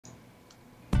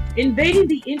Invading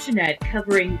the internet,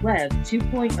 covering Web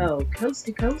 2.0, coast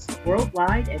to coast,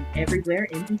 worldwide, and everywhere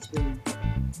in between.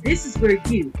 This is where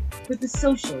you put the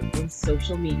social in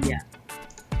social media.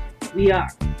 We are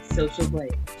Social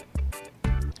Blade.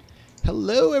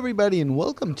 Hello, everybody, and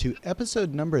welcome to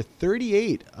episode number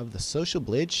 38 of the Social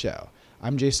Blade Show.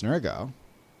 I'm Jason Urgo.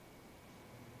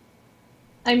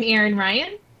 I'm Erin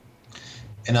Ryan.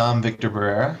 And I'm Victor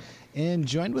Barrera. And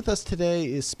joined with us today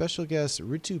is special guest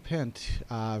Ritu Pent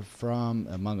from,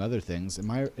 among other things,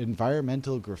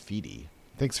 Environmental Graffiti.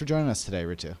 Thanks for joining us today,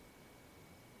 Ritu.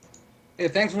 Hey,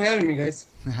 thanks for having me, guys.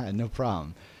 No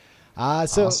problem.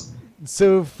 Awesome.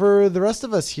 So for the rest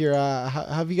of us here, how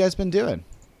have you guys been doing?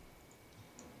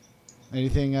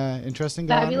 Anything interesting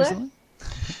going on recently?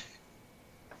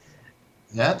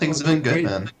 Yeah, things have been good,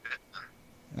 man.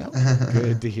 Well,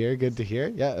 good to hear. Good to hear.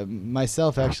 Yeah,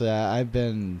 myself actually, I've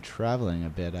been traveling a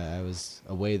bit. I was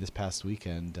away this past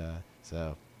weekend,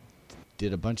 so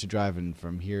did a bunch of driving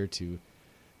from here to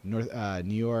New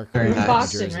York, Very nice.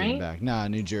 Boston, New Jersey, right? and back. No,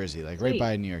 New Jersey, like right Sweet.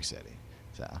 by New York City.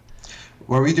 So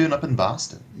What were we doing up in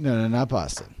Boston? no, not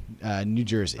Boston. New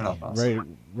Jersey. Oh,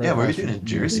 Boston. Right. Yeah, what are you across doing in from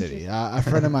New York Jersey? City. A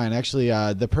friend of mine, actually,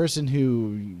 the person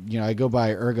who I go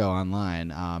by Urgo online.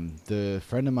 The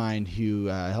friend of mine who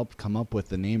helped come up with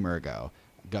the name Urgo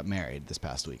got married this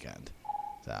past weekend.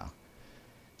 So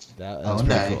that was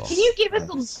pretty nice. cool. Can you give us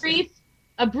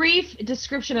a brief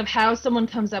description of how someone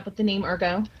comes up with the name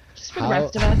Urgo? Just for the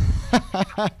rest of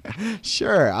us.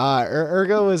 Sure.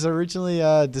 Urgo was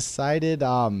originally decided.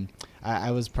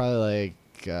 I was probably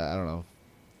like I don't know,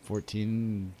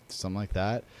 14, something like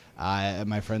that, at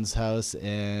my friend's house,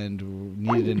 and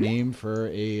needed a name for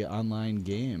a online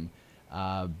game.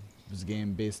 It was a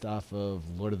game based off of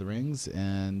Lord of the Rings,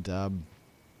 and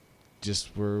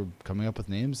just were coming up with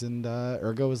names, and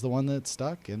Urgo was the one that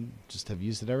stuck, and just have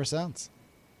used it ever since.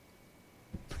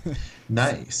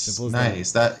 Nice, Simple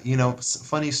as nice.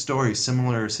 Funny story,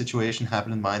 similar situation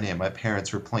happened in my name. My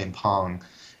parents were playing Pong,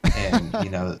 and,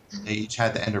 they each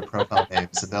had to enter profile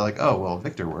names, and they're like, oh, well,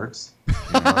 Victor works.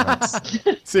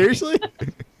 Seriously?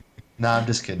 No, I'm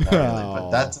just kidding, not really.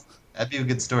 Oh. But that'd be a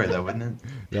good story, though, wouldn't it?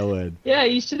 That would. Yeah,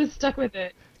 you should have stuck with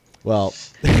it. Well,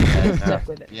 Stuck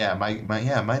with it. Yeah,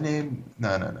 my name.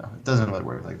 No, it doesn't really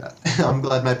work like that. I'm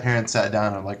glad my parents sat down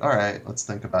and I'm like, all right, let's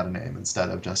think about a name instead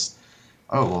of just,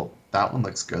 oh, well, that one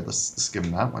looks good. Let's give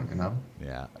him that one.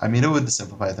 yeah. I mean, it would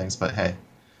simplify things, but hey,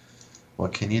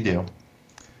 what can you do?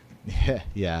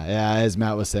 Yeah. As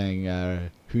Matt was saying,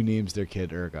 who names their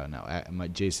kid Urgo? No,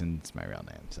 Jason's my real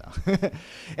name. So,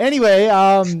 anyway,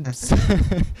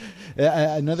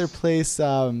 another place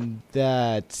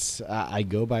that I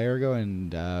go by Urgo,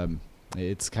 and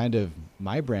it's kind of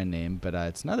my brand name, but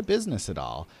it's not a business at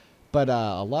all. But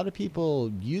a lot of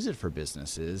people use it for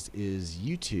businesses. Is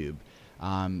YouTube,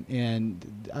 and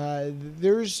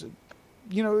there's.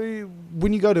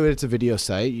 When you go to it, it's a video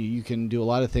site. You can do a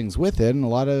lot of things with it, and a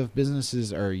lot of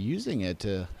businesses are using it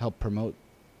to help promote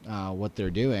what they're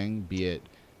doing, be it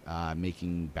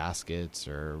making baskets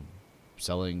or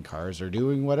selling cars or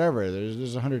doing whatever.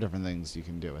 There's 100 different things you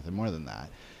can do with it, more than that.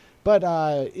 But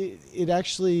it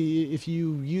actually, if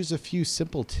you use a few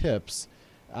simple tips,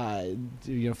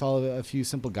 follow a few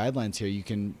simple guidelines here, you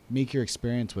can make your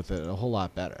experience with it a whole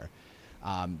lot better.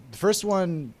 The first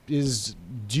one is,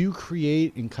 do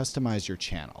create and customize your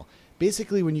channel.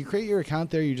 Basically, when you create your account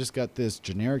there, you just got this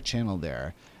generic channel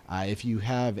there. If you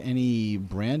have any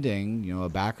branding, a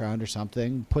background or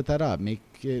something, put that up. Make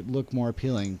it look more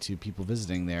appealing to people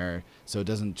visiting there so it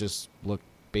doesn't just look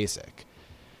basic.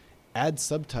 Add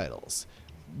subtitles.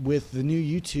 With the new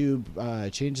YouTube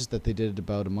changes that they did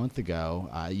about a month ago,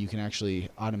 you can actually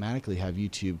automatically have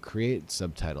YouTube create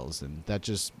subtitles, and that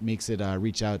just makes it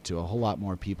reach out to a whole lot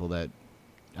more people that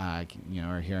are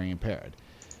hearing impaired.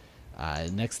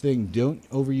 Next thing, don't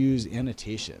overuse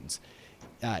annotations.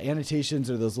 Annotations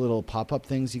are those little pop-up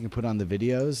things you can put on the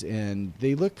videos, and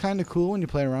they look kind of cool when you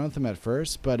play around with them at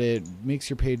first, but it makes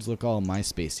your page look all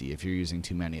MySpacey if you're using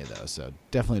too many of those, so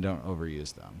definitely don't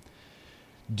overuse them.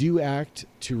 Do act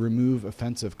to remove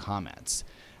offensive comments.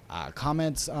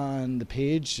 Comments on the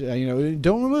page,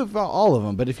 don't remove all of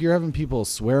them, but if you're having people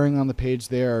swearing on the page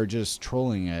there or just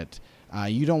trolling it,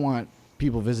 you don't want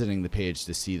people visiting the page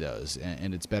to see those,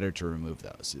 and it's better to remove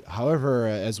those. However,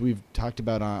 as we've talked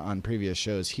about on previous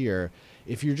shows here,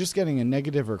 if you're just getting a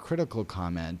negative or critical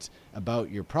comment about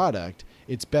your product,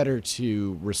 it's better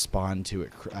to respond to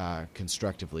it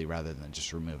constructively rather than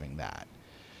just removing that.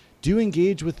 Do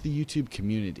engage with the YouTube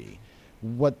community.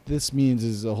 What this means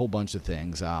is a whole bunch of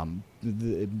things.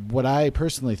 what I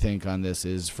personally think on this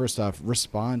is, first off,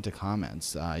 respond to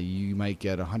comments. You might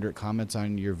get 100 comments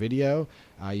on your video.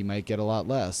 You might get a lot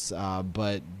less,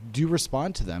 but do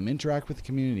respond to them. Interact with the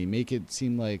community. Make it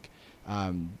seem like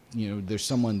there's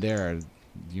someone there.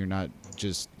 You're not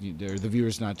just the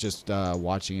viewer's not just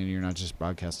watching, and you're not just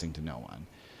broadcasting to no one.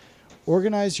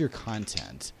 Organize your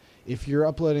content. If you're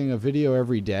uploading a video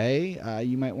every day,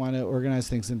 you might want to organize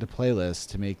things into playlists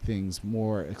to make things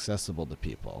more accessible to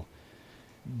people.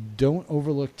 Don't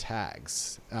overlook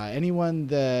tags. Anyone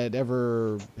that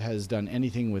ever has done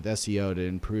anything with SEO to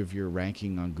improve your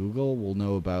ranking on Google will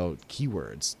know about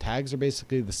keywords. Tags are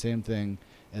basically the same thing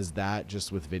as that,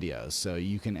 just with videos. So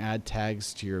you can add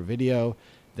tags to your video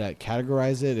that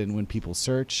categorize it, and when people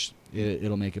search,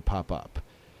 it'll make it pop up.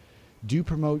 Do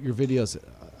promote your videos,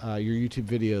 your YouTube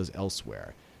videos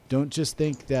elsewhere. Don't just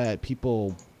think that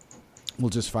people will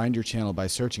just find your channel by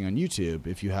searching on YouTube.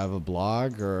 If you have a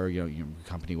blog or your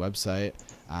company website,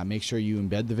 make sure you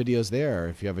embed the videos there.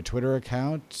 If you have a Twitter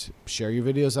account, share your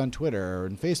videos on Twitter or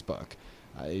on Facebook.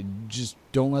 Just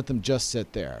don't let them just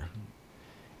sit there.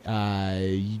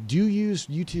 You do use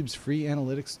YouTube's free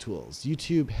analytics tools.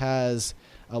 YouTube has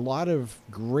a lot of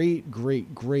great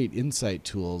insight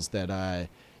tools that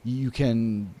you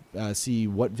can see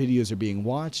what videos are being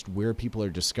watched, where people are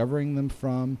discovering them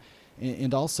from,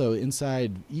 and also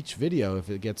inside each video, if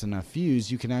it gets enough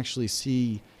views, you can actually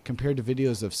see, compared to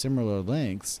videos of similar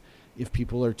lengths, if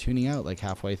people are tuning out like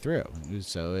halfway through.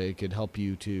 So it could help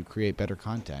you to create better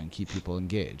content and keep people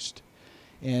engaged.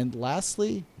 And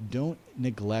lastly, don't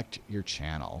neglect your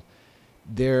channel.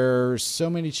 There's so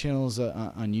many channels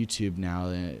on YouTube now,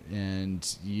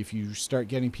 and if you start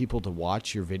getting people to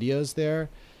watch your videos there,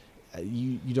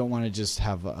 you don't want to just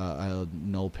have a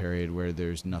null period where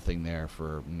there's nothing there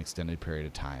for an extended period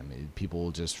of time. People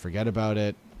will just forget about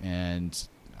it and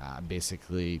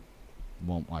basically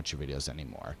won't watch your videos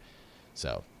anymore.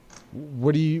 So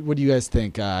what do you guys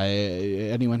think?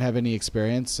 Anyone have any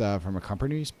experience from a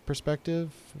company's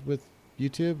perspective with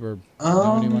YouTube, or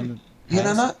know anyone that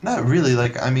has? Not really.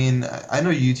 Like, I mean, I know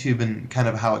YouTube and kind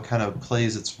of how it kind of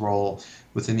plays its role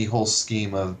within the whole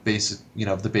scheme of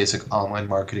the basic online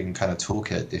marketing kind of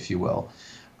toolkit, if you will.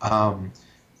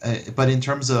 But in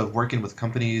terms of working with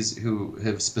companies who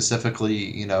have specifically,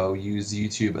 used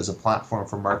YouTube as a platform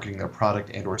for marketing their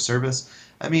product and or service,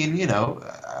 I mean,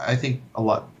 I think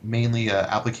mainly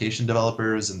application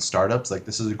developers and startups, like,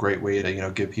 this is a great way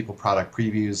to, give people product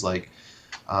previews, like,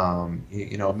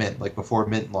 Mint, like before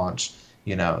Mint launched,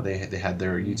 they had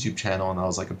their YouTube channel, and that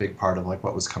was like a big part of like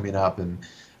what was coming up. And,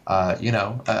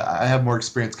 I have more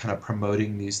experience kind of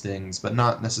promoting these things, but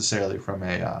not necessarily from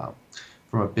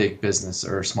a big business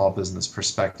or small business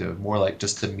perspective, more like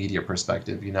just the media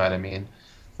perspective, you know what I mean?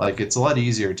 Like, it's a lot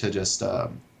easier to just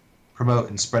promote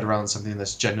and spread around something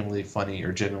that's genuinely funny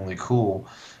or genuinely cool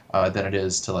than it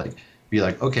is to like be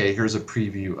like, okay, here's a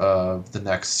preview of the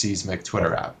next seismic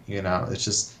Twitter app.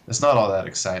 It's not all that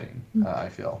exciting, I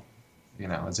feel,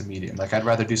 as a medium. Like, I'd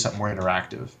rather do something more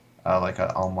interactive, like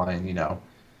an online,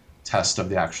 test of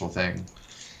the actual thing.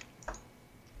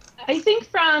 I think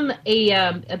from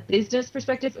a business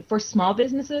perspective, for small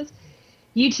businesses,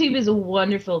 YouTube is a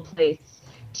wonderful place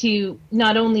to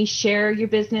not only share your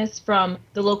business from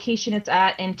the location it's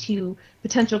at and to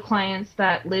potential clients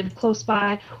that live close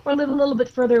by or live a little bit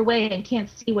further away and can't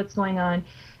see what's going on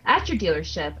at your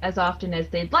dealership as often as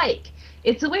they'd like.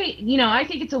 It's a way, I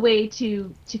think it's a way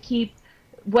to keep,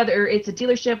 whether it's a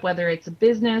dealership, whether it's a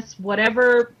business,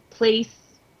 whatever place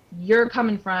you're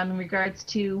coming from in regards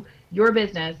to your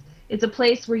business, it's a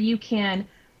place where you can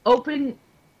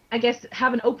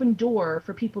have an open door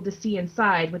for people to see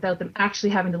inside without them actually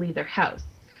having to leave their house.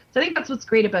 So I think that's what's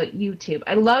great about YouTube.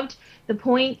 I loved the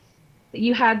points that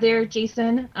you had there,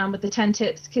 Jason, with the 10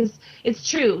 tips, because it's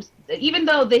true. Even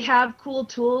though they have cool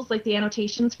tools like the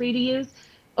annotations for you to use,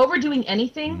 overdoing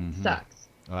anything sucks.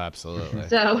 Oh, absolutely.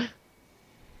 So,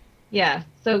 yeah.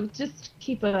 So just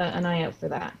keep an eye out for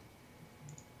that.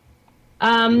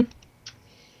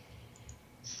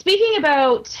 Speaking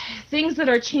about things that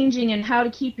are changing and how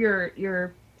to keep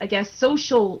your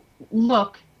social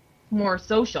look more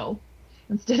social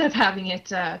instead of having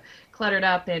it cluttered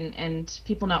up and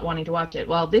people not wanting to watch it.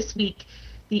 Well, this week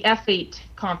the F8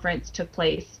 conference took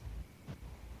place.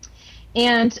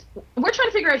 And we're trying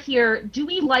to figure out here, do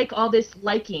we like all this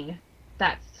liking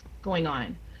that's going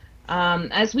on?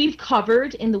 As we've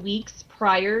covered in the weeks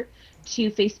prior to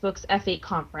Facebook's F8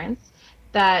 conference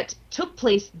that took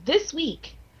place this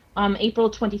week, April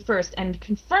 21st, and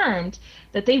confirmed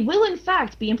that they will in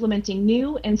fact be implementing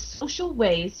new and social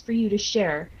ways for you to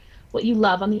share what you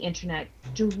love on the internet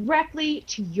directly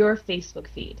to your Facebook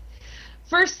feed.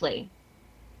 Firstly,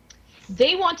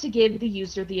 they want to give the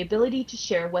user the ability to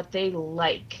share what they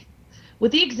like,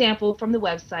 with the example from the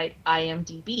website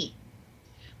IMDb.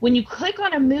 When you click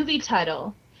on a movie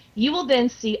title, you will then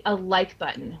see a like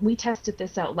button. We tested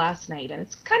this out last night, and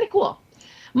it's kind of cool.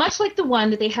 Much like the one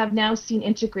that they have now seen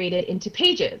integrated into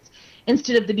Pages,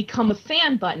 instead of the Become a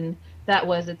Fan button that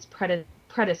was its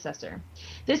predecessor.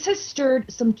 This has stirred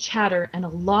some chatter, and a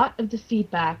lot of the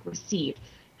feedback received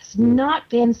has not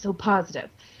been so positive.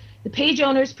 The page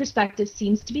owner's perspective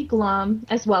seems to be glum,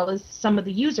 as well as some of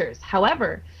the users.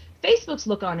 However, Facebook's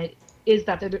look on it is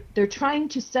that they're trying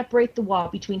to separate the wall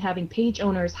between having page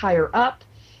owners higher up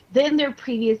than their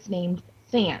previous named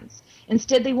fans.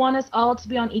 Instead, they want us all to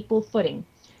be on equal footing,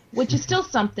 which is still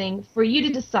something for you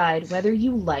to decide whether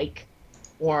you like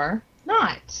or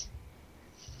not.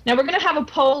 Now, we're going to have a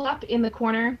poll up in the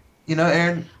corner. You know,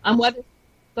 Aaron. Whether.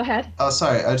 Go ahead. Oh,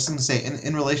 sorry. I was just going to say,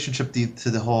 in relationship to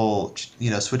the whole,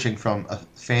 switching from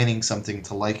fanning something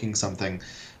to liking something,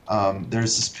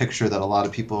 there's this picture that a lot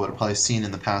of people would have probably seen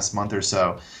in the past month or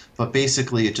so. But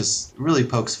basically, it just really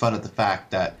pokes fun at the fact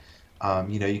that,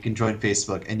 you can join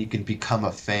Facebook and you can become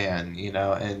a fan,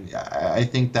 and I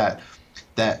think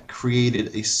that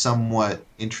created a somewhat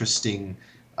interesting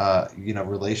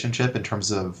relationship in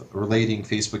terms of relating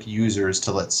Facebook users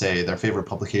to, let's say, their favorite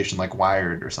publication like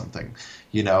Wired or something.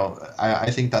 I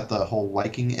think that the whole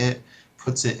liking it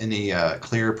puts it in a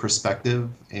clear perspective,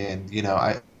 and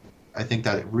I think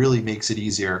that it really makes it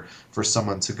easier for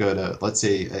someone to go to, let's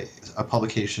say, a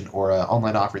publication or an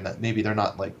online offering that maybe they're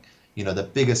not like the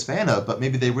biggest fan of, but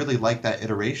maybe they really like that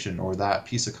iteration or that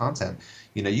piece of content.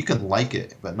 You can like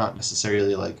it, but not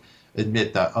necessarily like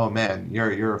admit that, oh man,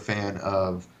 you're a fan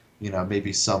of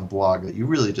maybe some blog that you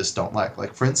really just don't like.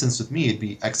 Like, for instance, with me, it'd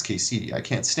be XKCD. I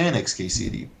can't stand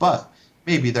XKCD, but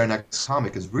maybe their next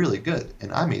comic is really good,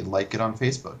 and I may like it on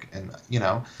Facebook. And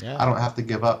I don't have to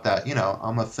give up that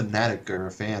I'm a fanatic or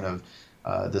a fan of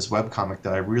this webcomic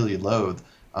that I really loathe,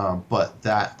 but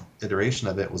that iteration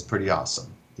of it was pretty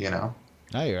awesome. No,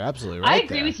 you're absolutely right. I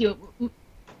agree with you.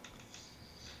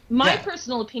 My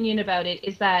personal opinion about it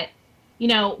is that we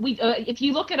if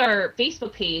you look at our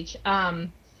Facebook page,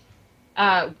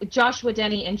 Joshua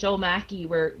Denny and Joel Mackey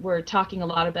were talking a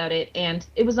lot about it, and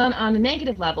it was on a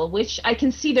negative level, which I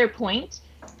can see their point.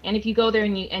 And if you go there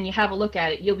and you have a look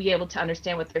at it, you'll be able to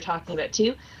understand what they're talking about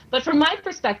too. But from my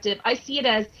perspective, I see it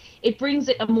as it brings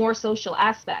it a more social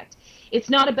aspect.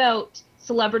 It's not about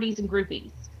celebrities and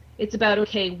groupies. It's about,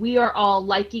 okay, we are all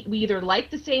we either like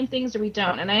the same things or we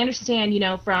don't. And I understand,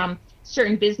 from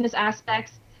certain business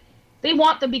aspects, they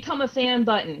want the become a fan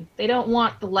button. They don't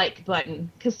want the like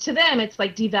button, because to them it's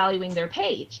like devaluing their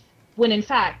page. When in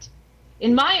fact,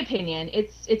 in my opinion,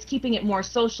 it's keeping it more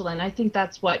social, and I think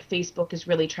that's what Facebook is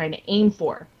really trying to aim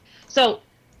for. So,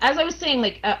 as I was saying,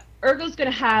 like Urgo's going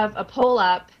to have a poll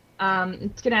up.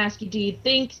 It's going to ask you, do you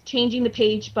think changing the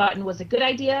page button was a good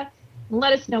idea?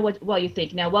 Let us know what you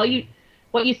think. Now, what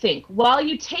you think. While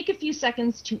you take a few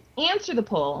seconds to answer the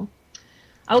poll,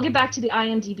 I'll get back to the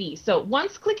IMDb. So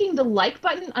once clicking the like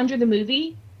button under the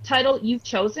movie title you've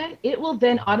chosen, it will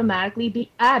then automatically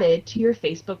be added to your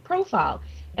Facebook profile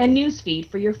and newsfeed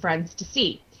for your friends to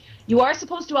see. You are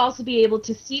supposed to also be able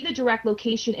to see the direct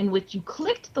location in which you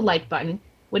clicked the like button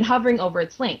when hovering over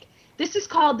its link. This is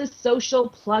called the social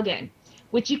plugin,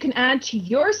 which you can add to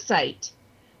your site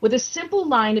with a simple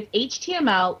line of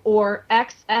HTML or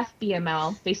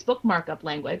XFBML, Facebook markup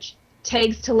language,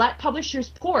 tags to let publishers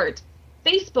port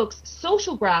Facebook's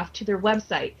social graph to their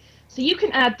website. So you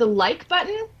can add the like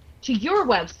button to your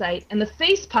website, and the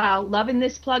FacePile, loving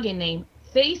this plugin name,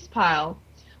 FacePile,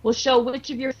 will show which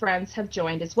of your friends have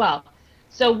joined as well.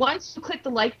 So once you click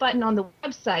the like button on the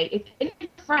website, if any of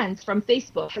your friends from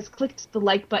Facebook has clicked the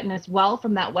like button as well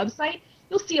from that website,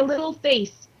 you'll see a little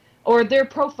face or their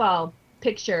profile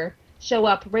picture show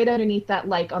up right underneath that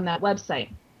like on that website.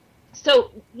 So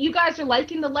you guys are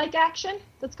liking the like action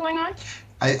that's going on?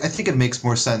 I think it makes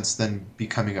more sense than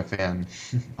becoming a fan.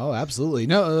 Oh, absolutely.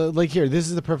 No, like here, this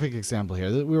is the perfect example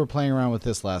here. We were playing around with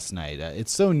this last night.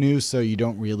 It's so new, so you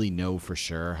don't really know for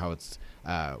sure how it's,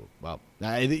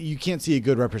 you can't see a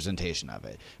good representation of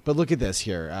it. But look at this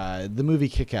here, the movie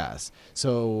Kick-Ass.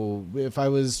 So if I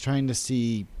was trying to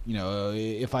see,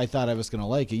 if I thought I was going to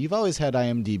like it, you've always had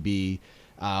IMDb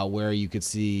where you could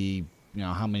see,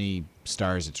 how many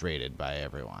stars it's rated by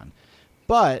everyone.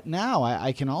 But now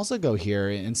I can also go here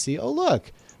and see, oh,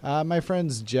 look, my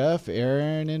friends Jeff,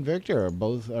 Aaron, and Victor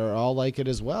are all like it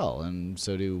as well. And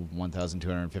so do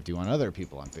 1,251 other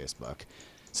people on Facebook.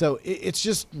 So it's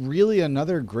just really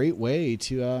another great way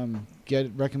to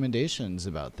get recommendations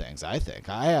about things, I think.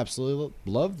 I absolutely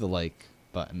love the like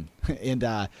button.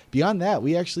 And beyond that,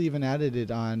 we actually even added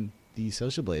it on the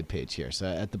Social Blade page here. So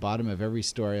at the bottom of every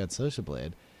story on Social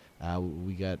Blade,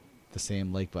 we got the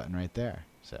same like button right there.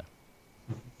 So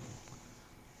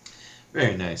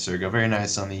very nice, Urgo. Very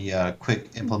nice on the quick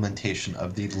implementation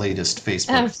of the latest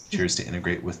Facebook features to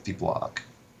integrate with the blog.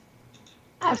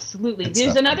 Absolutely.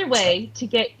 There's another way to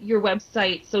get your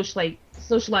website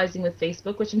socializing with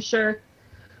Facebook, which I'm sure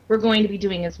we're going to be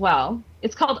doing as well.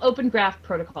 It's called Open Graph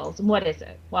Protocols. And what is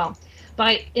it? Well,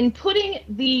 by inputting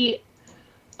the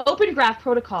Open Graph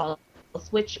Protocols,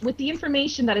 which with the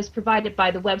information that is provided by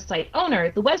the website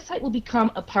owner, the website will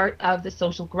become a part of the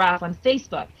social graph on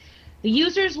Facebook. The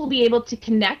users will be able to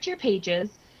connect your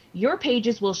pages. Your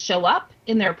pages will show up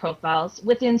in their profiles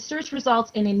within search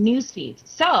results and in news feeds.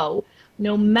 So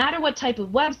no matter what type of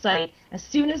website, as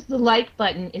soon as the like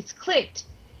button is clicked,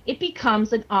 it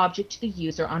becomes an object to the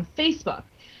user on Facebook.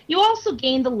 You also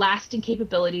gain the lasting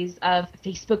capabilities of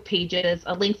Facebook pages,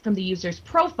 a link from the user's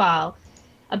profile,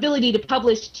 ability to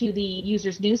publish to the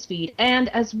user's newsfeed, and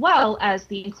as well as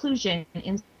the inclusion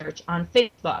in search on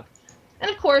Facebook. And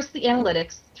of course, the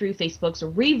analytics through Facebook's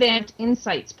revamped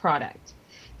Insights product.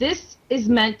 This is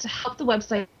meant to help the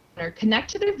website owner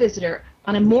connect to their visitor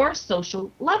on a more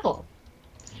social level,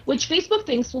 which Facebook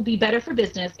thinks will be better for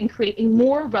business and create a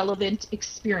more relevant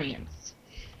experience.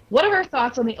 What are our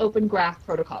thoughts on the Open Graph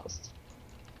Protocols?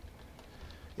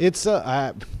 It's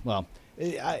well,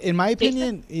 in my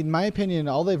opinion,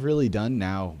 all they've really done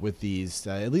now with these,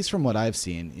 at least from what I've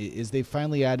seen, is they've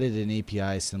finally added an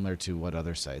API similar to what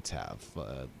other sites have,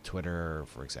 Twitter,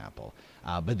 for example.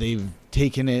 But they've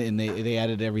taken it and they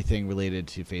added everything related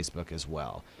to Facebook as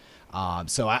well.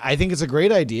 So I think it's a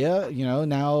great idea. You know,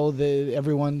 now that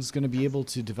everyone's going to be able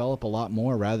to develop a lot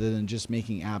more rather than just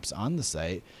making apps on the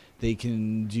site. They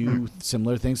can do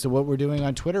similar things to what we're doing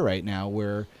on Twitter right now,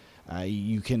 where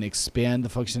you can expand the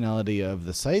functionality of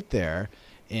the site there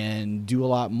and do a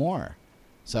lot more.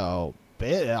 So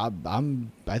I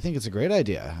think it's a great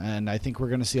idea, and I think we're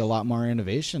going to see a lot more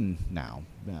innovation now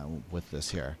with this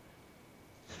here.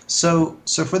 So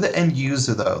for the end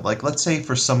user though, like let's say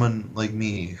for someone like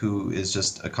me who is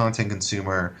just a content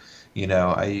consumer, you know,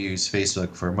 I use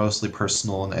Facebook for mostly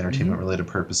personal and entertainment related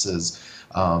purposes,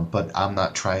 but I'm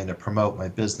not trying to promote my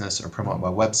business or promote my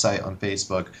website on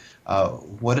Facebook.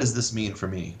 What does this mean for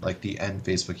me, like the end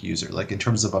Facebook user, like in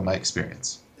terms of my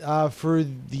experience? For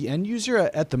the end user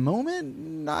at the moment,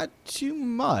 not too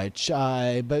much.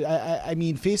 But I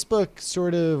mean, Facebook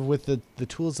sort of with the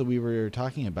tools that we were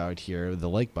talking about here, the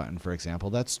like button, for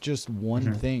example, that's just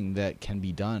one thing that can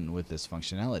be done with this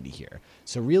functionality here.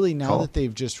 So really now that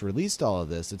they've just released all of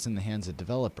this, it's in the hands of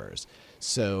developers.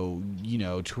 So, you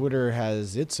know, Twitter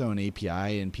has its own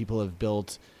API and people have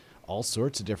built all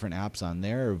sorts of different apps on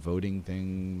there, voting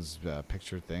things,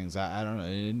 picture things. I don't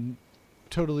know.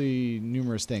 Totally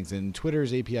numerous things, and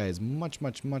Twitter's API is much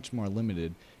more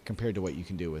limited compared to what you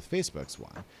can do with Facebook's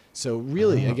one. So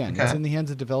really, again, it's in the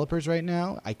hands of developers right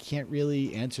now. I can't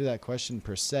really answer that question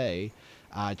per se.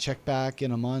 Check back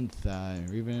in a month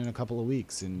or even in a couple of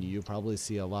weeks, and you'll probably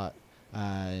see a lot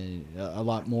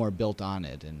more built on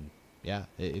it. And yeah,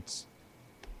 it's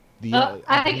the.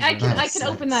 I can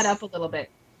open that up a little bit.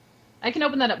 I can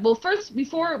open that up. Well, first,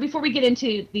 before we get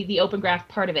into the Open Graph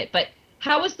part of it, but.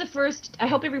 How was the first? I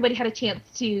hope everybody had a chance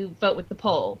to vote with the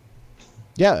poll.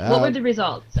 Yeah. What were the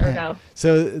results, Urgo?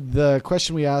 So the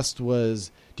question we asked was,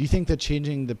 do you think that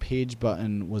changing the page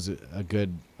button was a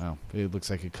good, well, it looks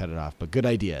like it cut it off, but good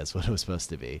idea is what it was supposed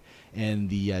to be. And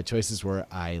the choices were,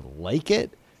 I like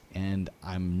it, and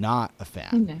I'm not a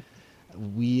fan.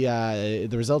 Okay.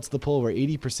 The results of the poll were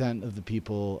 80% of the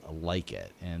people like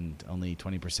it, and only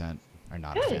 20% are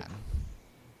not a fan.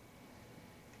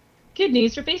 Good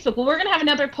news for Facebook. Well, we're going to have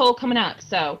another poll coming up.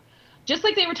 So just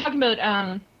like they were talking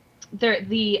about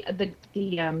the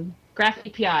Graph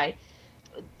API,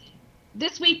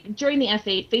 this week during the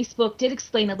F8, Facebook did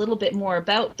explain a little bit more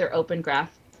about their Open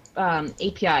Graph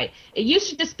API. It used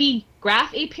to just be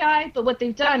Graph API, but what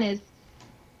they've done is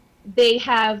they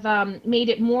have made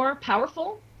it more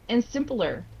powerful and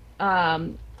simpler,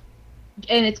 and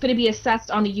it's going to be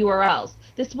assessed on the URLs.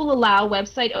 This will allow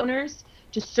website owners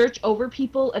to search over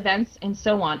people, events, and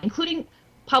so on, including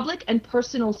public and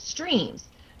personal streams.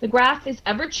 The graph is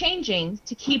ever-changing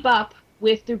to keep up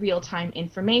with the real-time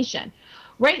information.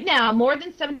 Right now, more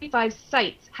than 75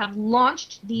 sites have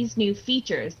launched these new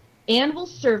features and will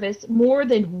service more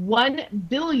than 1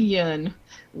 billion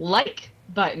like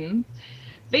buttons.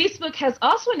 Facebook has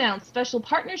also announced special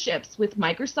partnerships with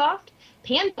Microsoft,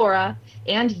 Pandora,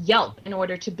 and Yelp in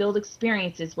order to build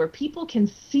experiences where people can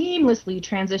seamlessly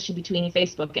transition between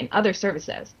Facebook and other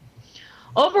services.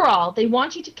 Overall, they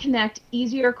want you to connect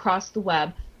easier across the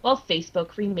web while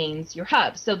Facebook remains your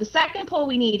hub. So the second poll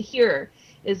we need here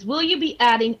is, will you be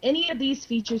adding any of these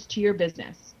features to your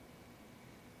business?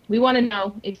 We want to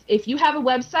know if you have a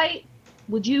website,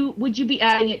 would you be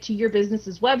adding it to your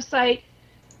business's website,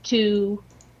 to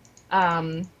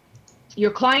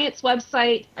your client's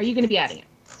website? Are you going to be adding it?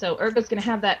 So Urgo's going to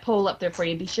have that poll up there for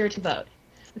you. Be sure to vote.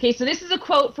 Okay, so this is a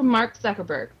quote from Mark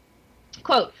Zuckerberg.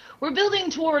 Quote, "We're building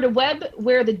toward a web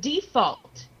where the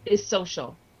default is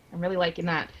social." I'm really liking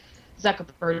that.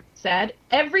 Zuckerberg said,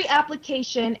 "Every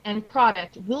application and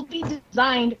product will be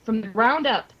designed from the ground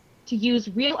up to use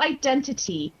real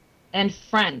identity and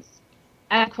friends."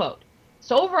 End quote.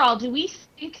 So overall, do we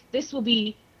think this will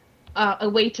be a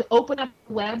way to open up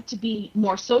the web to be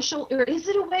more social, or is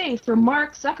it a way for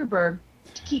Mark Zuckerberg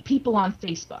to keep people on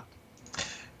Facebook?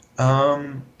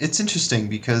 It's interesting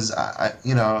because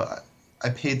I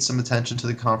paid some attention to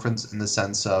the conference in the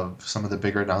sense of some of the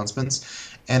bigger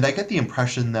announcements, and I get the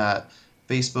impression that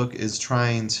Facebook is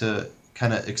trying to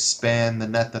kind of expand the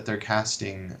net that they're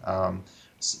casting,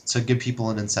 to give people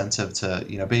an incentive to,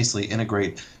 basically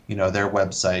integrate, their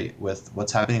website with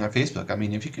what's happening on Facebook. I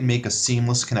mean, if you can make a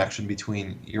seamless connection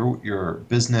between your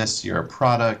business, your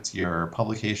product, your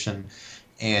publication,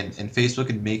 and Facebook,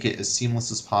 and make it as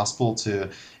seamless as possible to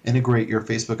integrate your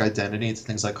Facebook identity into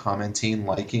things like commenting,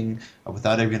 liking,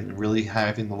 without even really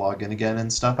having to log in again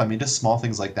and stuff. I mean, just small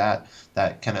things like that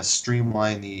kind of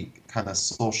streamline the kind of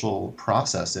social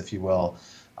process, if you will,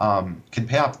 can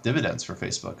pay off dividends for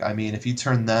Facebook. I mean, if you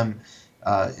turn them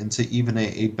into even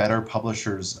a better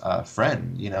publisher's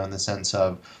friend, in the sense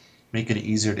of making it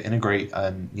easier to integrate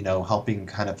and, helping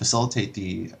kind of facilitate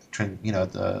the trend,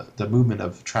 the movement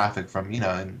of traffic from,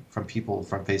 and from people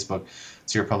from Facebook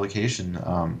to your publication.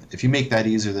 If you make that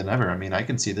easier than ever, I mean, I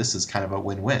can see this as kind of a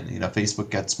win-win. Facebook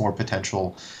gets more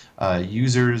potential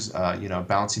users,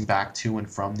 bouncing back to and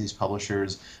from these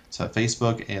publishers to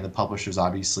Facebook, and the publishers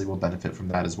obviously will benefit from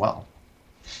that as well.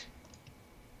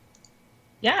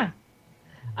 Yeah.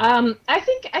 I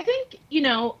think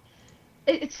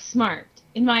it's smart.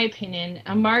 In my opinion,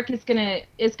 Mark is gonna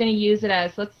use it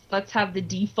as, let's have the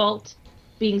default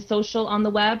being social on the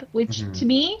web, which to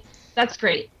me, that's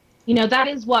great. That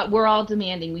is what we're all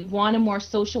demanding. We want a more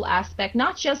social aspect,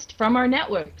 not just from our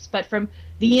networks, but from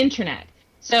the internet.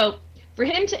 So for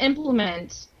him to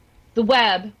implement the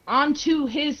web onto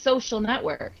his social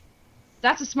network,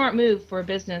 that's a smart move for a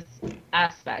business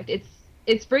aspect.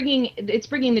 It's bringing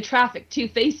the traffic to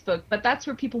Facebook, but that's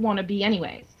where people want to be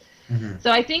anyways.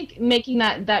 So I think making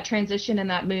that transition and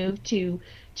that move to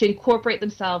incorporate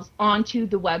themselves onto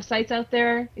the websites out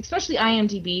there, especially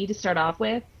IMDb to start off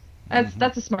with,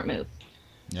 that's a smart move.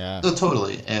 Yeah. So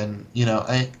totally, and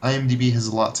IMDb has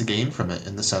a lot to gain from it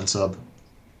in the sense of,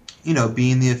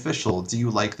 being the official. Do you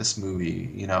like this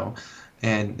movie?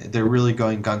 And they're really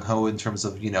going gung ho in terms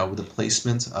of the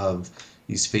placement of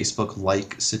these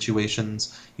Facebook-like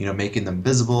situations, making them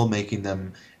visible, making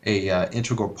them a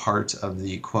integral part of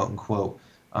the quote-unquote,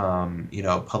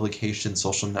 publication,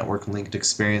 social network linked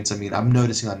experience. I mean, I'm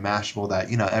noticing on Mashable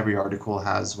that, every article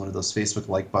has one of those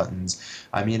Facebook-like buttons.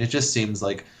 I mean, it just seems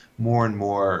like more and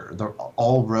more,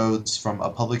 all roads from a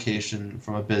publication,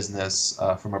 from a business,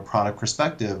 from a product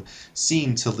perspective,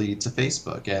 seem to lead to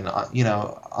Facebook. And,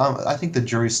 I think the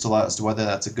jury's still out as to whether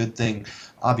that's a good thing.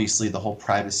 Obviously, the whole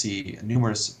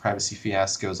numerous privacy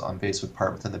fiascos on Facebook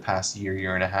part within the past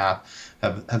year and a half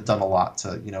have done a lot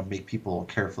to, make people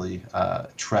carefully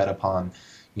tread upon,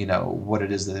 what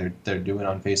it is that they're doing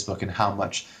on Facebook and how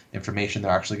much information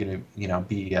they're actually going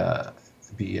to,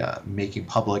 be making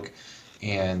public.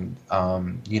 And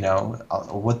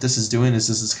what this is doing is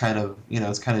this is kind of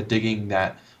it's kind of digging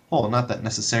that hole. Not that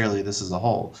necessarily this is a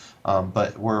hole,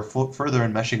 but we're further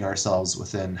enmeshing ourselves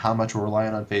within how much we're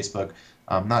relying on Facebook,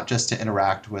 not just to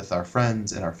interact with our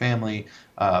friends and our family,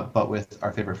 but with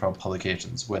our favorite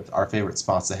publications, with our favorite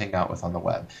spots to hang out with on the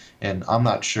web. And I'm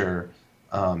not sure,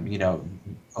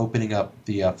 opening up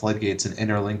the floodgates and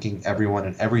interlinking everyone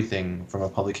and everything from a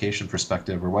publication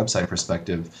perspective or website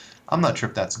perspective, I'm not sure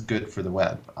if that's good for the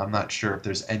web. I'm not sure if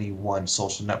there's any one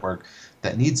social network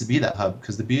that needs to be that hub,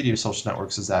 because the beauty of social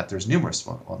networks is that there's numerous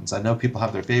ones. I know people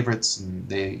have their favorites and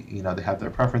they have their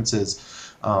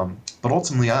preferences, but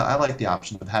ultimately I like the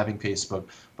option of having Facebook,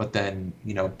 but then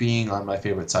being on my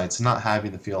favorite sites and not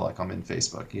having to feel like I'm in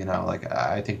Facebook.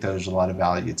 I think there's a lot of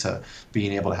value to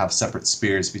being able to have separate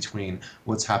spheres between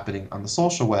what's happening on the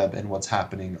social web and what's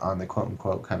happening on the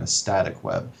quote-unquote kind of static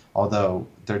web. Although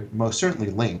they're most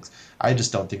certainly linked, I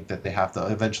just don't think that they have to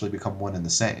eventually become one and the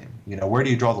same. Where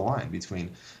do you draw the line between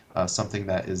something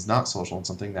that is not social and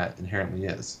something that inherently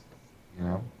is?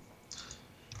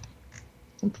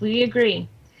 Completely agree.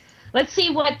 Let's see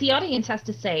what the audience has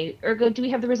to say. Urgo, do we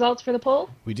have the results for the poll?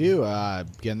 We do.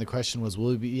 Again, the question was,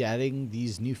 will we be adding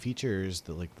these new features,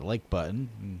 the like button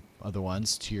and other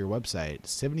ones, to your website?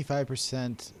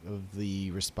 75% of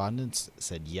the respondents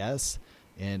said yes,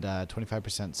 and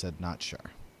 25% said not sure.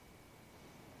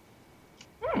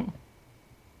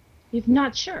 You're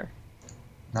not sure.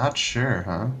 Not sure,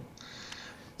 huh?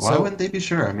 Why wouldn't they be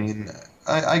sure? I mean,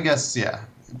 I guess, yeah.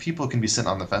 People can be sitting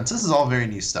on the fence. This is all very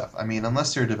new stuff. I mean,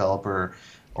 unless you're a developer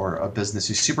or a business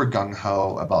who's super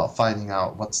gung-ho about finding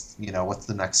out what's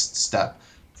the next step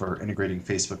for integrating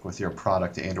Facebook with your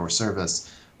product and or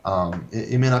service,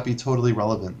 it may not be totally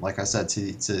relevant, like I said,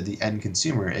 to the end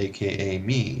consumer, aka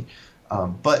me.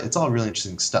 But it's all really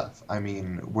interesting stuff. I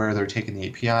mean, where they're taking the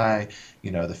API,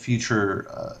 the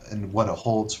future and what it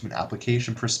holds from an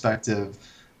application perspective,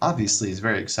 obviously is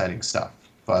very exciting stuff.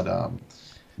 But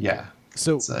yeah.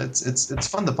 So it's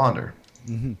fun to ponder.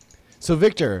 Mm-hmm. So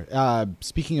Victor,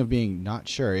 speaking of being not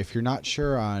sure, if you're not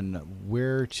sure on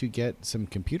where to get some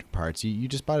computer parts, you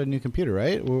just bought a new computer,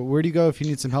 right? Where do you go if you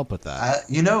need some help with that?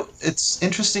 It's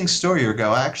interesting story,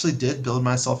 Urgo. I actually did build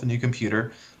myself a new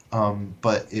computer,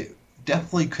 but it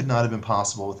definitely could not have been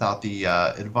possible without the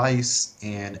advice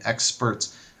and expert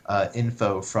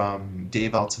info from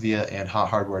Dave Altavia and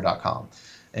HotHardware.com.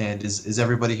 And as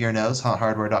everybody here knows,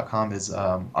 HotHardware.com is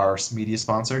our media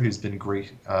sponsor, who's been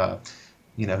great,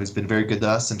 who's been very good to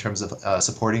us in terms of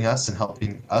supporting us and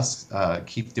helping us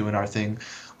keep doing our thing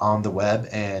on the web.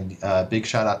 And big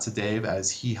shout out to Dave, as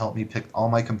he helped me pick all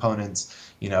my components.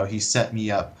 He set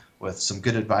me up with some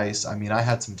good advice. I mean, I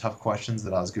had some tough questions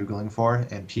that I was Googling for,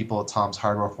 and people at Tom's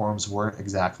Hardware forums weren't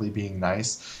exactly being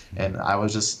nice. And I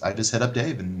just hit up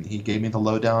Dave, and he gave me the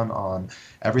lowdown on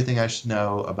everything I should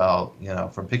know about,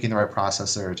 from picking the right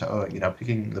processor to,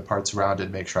 picking the parts around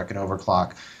it, make sure I can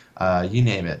overclock, you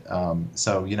name it.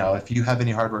 So, if you have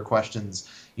any hardware questions,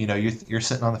 you're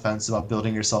sitting on the fence about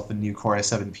building yourself a new Core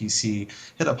i7 PC,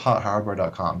 hit up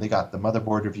hothardware.com. They got the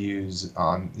motherboard reviews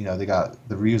on, they got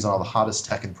the reviews on all the hottest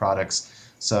tech and products.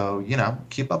 So,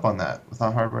 keep up on that with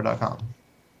hothardware.com.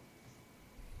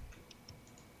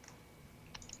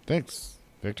 Thanks,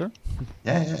 Victor.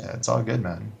 Yeah, it's all good,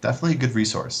 man. Definitely a good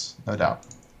resource, no doubt.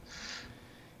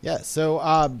 Yeah,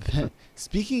 so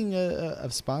speaking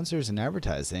of sponsors and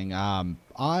advertising, on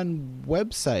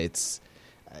websites,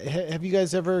 have you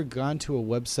guys ever gone to a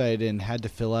website and had to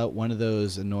fill out one of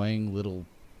those annoying little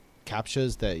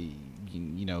CAPTCHAs that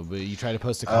you try to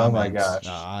post a comment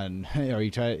on, or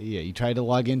you try to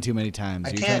log in too many times,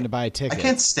 or you're trying to buy a ticket? I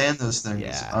can't stand those things.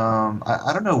 Yeah.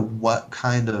 I don't know what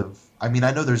kind of. I mean,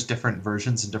 I know there's different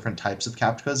versions and different types of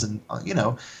CAPTCHAs,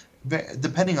 and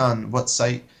depending on what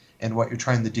site and what you're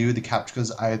trying to do, the CAPTCHA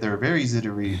is either very easy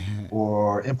to read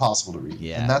or impossible to read.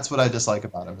 Yeah. And that's what I dislike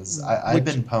about them. Is I've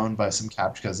been pwned by some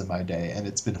CAPTCHAs in my day, and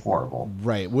it's been horrible.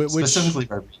 Right. Specifically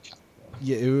by CAPTCHA.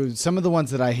 Yeah, some of the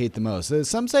ones that I hate the most.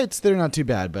 Some sites, they're not too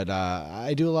bad, but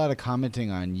I do a lot of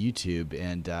commenting on YouTube,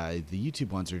 and the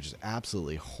YouTube ones are just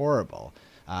absolutely horrible.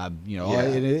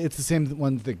 It's the same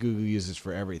ones that Google uses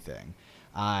for everything.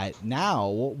 Now,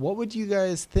 what would you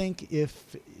guys think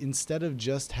if instead of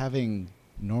just having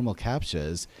normal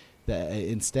CAPTCHAs,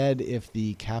 if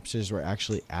the CAPTCHAs were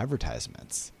actually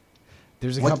advertisements?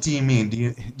 What do you mean?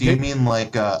 Do you mean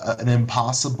like an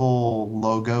impossible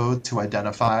logo to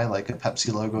identify, like a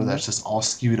Pepsi logo that's just all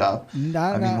skewed up?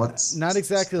 Not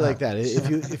exactly like that.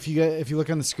 If you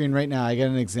look on the screen right now, I got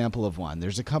an example of one.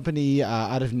 There's a company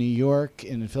out of New York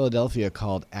and Philadelphia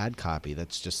called AdCopy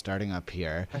that's just starting up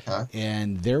here,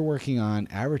 and they're working on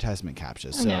advertisement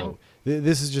CAPTCHAs. So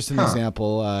this is just an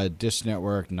example. Dish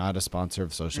Network, not a sponsor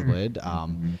of Social Blade.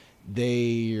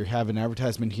 They have an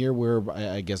advertisement here where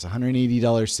I guess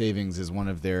 $180 savings is one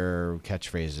of their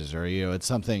catchphrases, or it's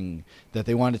something that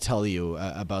they want to tell you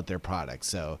about their product.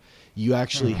 So you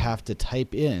actually have to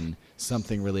type in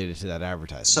something related to that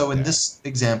advertisement. So in this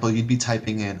example, you'd be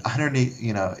typing in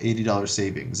 $80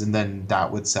 savings, and then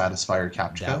that would satisfy your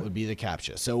CAPTCHA. That would be the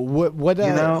CAPTCHA. So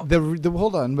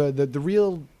hold on, but the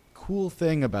real cool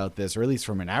thing about this, or at least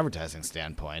from an advertising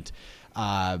standpoint,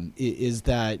 is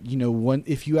that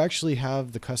if you actually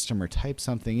have the customer type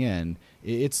something in,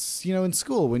 it's in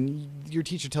school when your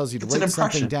teacher tells you to write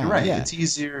something down. Right, it's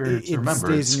easier to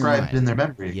remember. It's inscribed in their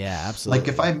memory. Yeah, absolutely.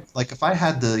 If I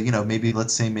had to maybe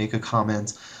let's say make a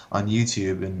comment on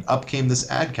YouTube and up came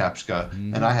this ad CAPTCHA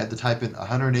and I had to type in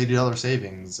 $180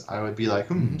 savings, I would be like,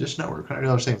 Dish Network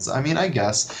 $180 savings. I mean, I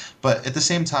guess, but at the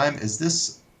same time, is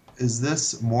is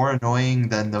this more annoying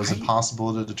than those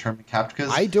impossible to determine CAPTCHAs?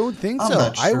 I don't think I'm so.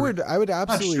 not I sure. would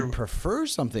absolutely sure. prefer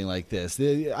something like this.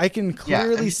 I can Yeah,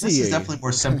 clearly I mean, see this is definitely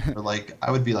more simple. Like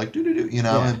I would be like do do do, you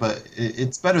know, Yeah. but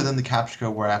it's better than the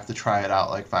CAPTCHA where I have to try it out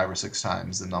like 5 or 6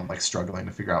 times and I'm like struggling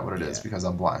to figure out what it is Yeah. because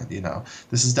I'm blind. You know,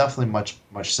 this is definitely much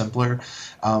simpler.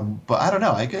 But I don't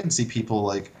know. I can see people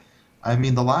like. I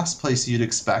mean, the last place you'd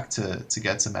expect to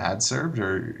get some ads served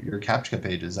are your CAPTCHA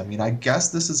pages. I mean, I guess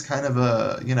this is kind of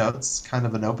it's kind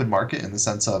of an open market in the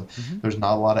sense of there's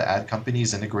not a lot of ad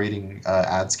companies integrating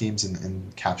ad schemes in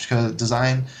CAPTCHA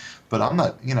design. But I'm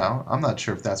not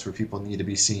sure if that's where people need to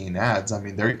be seeing ads. I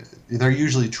mean, they're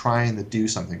usually trying to do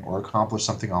something or accomplish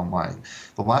something online.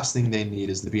 The last thing they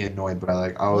need is to be annoyed by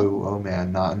like, oh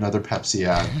man, not another Pepsi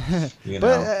ad. You know?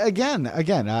 But again,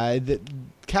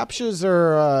 CAPTCHAs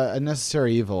are a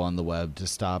necessary evil on the web to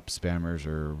stop spammers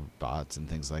or bots and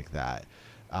things like that.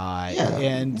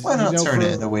 And why not turn it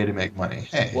for, in a way to make money?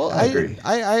 Hey, well, I agree.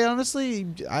 I honestly,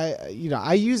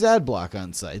 I use ad block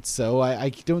on sites, so I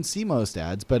don't see most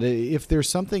ads. But if there's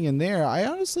something in there, I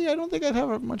don't think I'd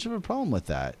have much of a problem with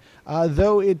that.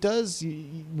 Though it does,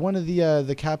 one of the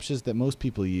CAPTCHAs that most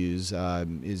people use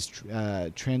is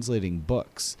translating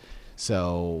books.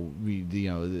 So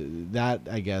that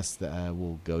I guess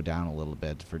will go down a little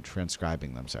bit for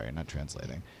transcribing them. Sorry, not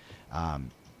translating.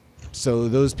 So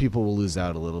those people will lose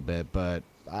out a little bit, but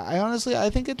I honestly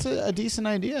think it's a decent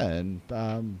idea. And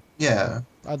yeah,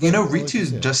 Ritu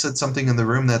Ritu just said something in the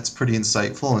room that's pretty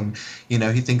insightful, and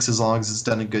he thinks as long as it's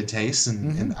done in good taste,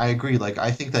 and I agree. Like I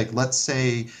think like let's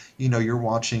say you're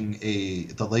watching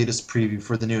the latest preview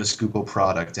for the newest Google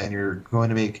product, and you're going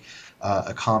to make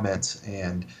a comment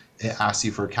and it asks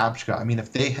you for a CAPTCHA. I mean,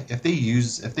 if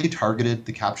they targeted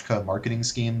the CAPTCHA marketing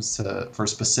schemes for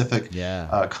specific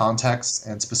contexts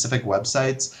and specific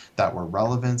websites that were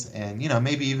relevant and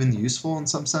maybe even useful in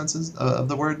some senses of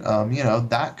the word,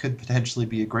 that could potentially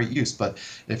be a great use. But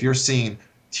if you're seeing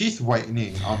teeth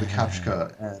whitening on the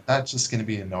CAPTCHA, that's just going to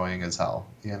be annoying as hell,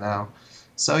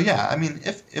 So yeah, I mean,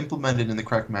 if implemented in the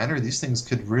correct manner, these things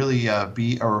could really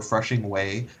be a refreshing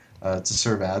way to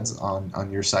serve ads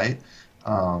on your site.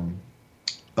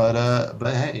 But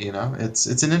hey,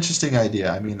 it's an interesting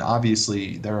idea. I mean,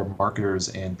 obviously there are marketers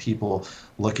and people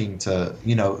looking to,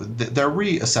 they're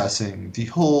reassessing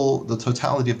the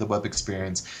totality of the web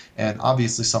experience, and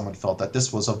obviously someone felt that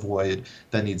this was a void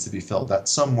that needs to be filled, that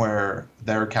somewhere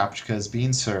their CAPTCHA is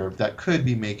being served that could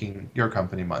be making your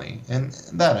company money, and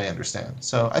that I understand.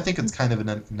 So I think it's kind of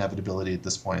an inevitability at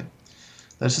this point.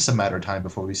 It's just a matter of time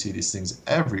before we see these things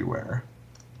everywhere.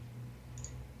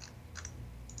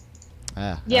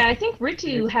 Yeah, I think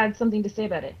Ritu had something to say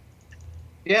about it.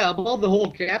 Yeah, about the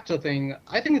whole CAPTCHA thing,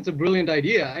 I think it's a brilliant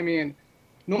idea. I mean,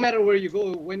 no matter where you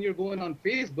go, when you're going on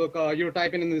Facebook, you're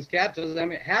typing in these CAPTCHAs, I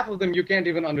mean, half of them you can't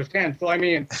even understand. So, I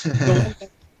mean, the one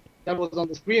that was on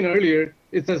the screen earlier,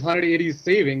 it says 180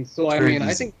 savings. So, I mean,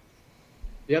 I think,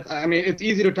 I mean, it's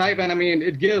easy to type, and I mean,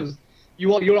 it gives,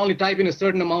 you're only typing a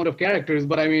certain amount of characters,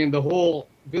 but I mean, the whole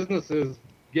business is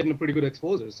getting a pretty good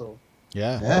exposure, so.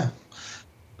 Yeah.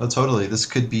 Oh, totally. This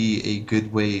could be a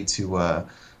good way to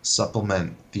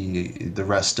supplement the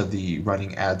rest of the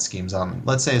running ad schemes on,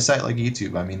 let's say, a site like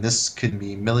YouTube. I mean, this could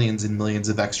be millions and millions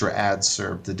of extra ads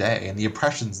served a day, and the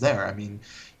impressions there. I mean,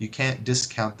 you can't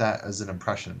discount that as an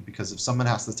impression, because if someone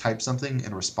has to type something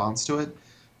in response to it,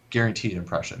 guaranteed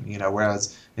impression.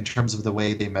 Whereas in terms of the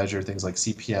way they measure things like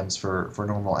CPMs for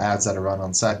normal ads that are run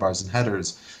on sidebars and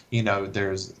headers,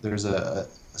 there's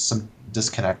some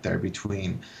disconnect there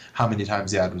between how many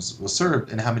times the ad was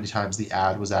served and how many times the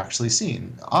ad was actually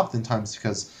seen. Oftentimes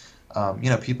because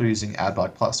people are using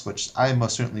AdBlock Plus, which I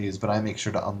most certainly use, but I make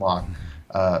sure to unlock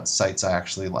sites I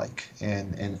actually like.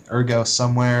 And Urgo,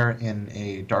 somewhere in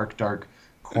a dark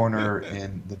corner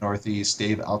in the Northeast,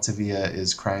 Dave Altavia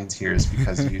is crying tears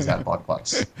because he used AdBlock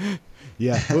Plus.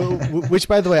 Yeah, which,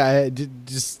 by the way, I did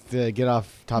just get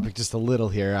off topic just a little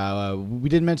here. We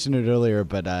did mention it earlier,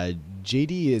 but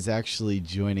JD is actually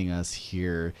joining us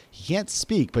here. He can't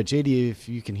speak, but JD, if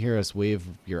you can hear us, wave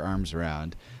your arms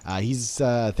around. He's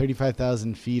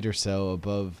 35,000 feet or so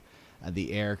above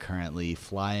the air currently,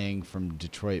 flying from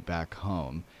Detroit back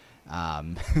home.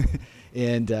 And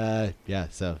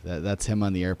so that's him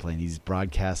on the airplane. He's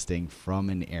broadcasting from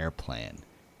an airplane.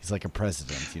 He's like a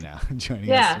president,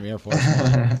 joining us from Air Force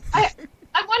One.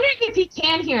 I'm wondering if he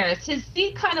can hear us. His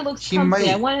seat kind of looks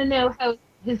comfy. I want to know how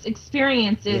his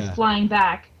experience is flying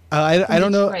back. I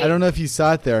don't know. I don't know if you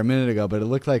saw it there a minute ago, but it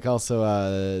looked like also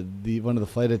one of the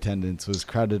flight attendants was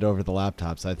crowded over the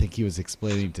laptop. So I think he was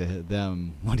explaining to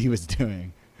them what he was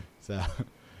doing. So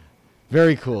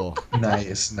Very cool.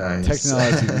 Nice.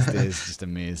 Technology these days is just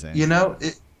amazing. You know,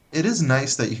 it is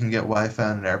nice that you can get Wi-Fi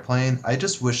on an airplane. I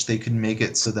just wish they could make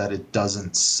it so that it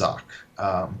doesn't suck.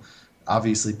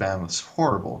 Obviously, bandwidth's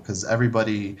horrible because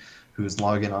everybody who's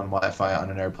logging on Wi-Fi on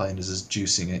an airplane is just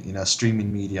juicing it,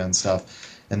 streaming media and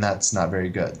stuff, and that's not very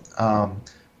good.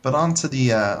 But on to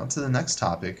the next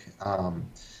topic.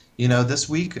 This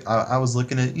week I was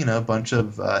looking at a bunch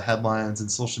of headlines and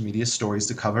social media stories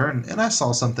to cover, and I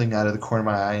saw something out of the corner of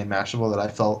my eye in Mashable that I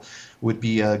felt would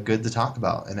be good to talk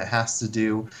about, and it has to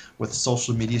do with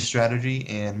social media strategy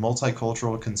and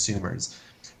multicultural consumers.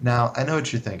 Now, I know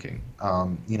what you're thinking.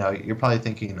 You're probably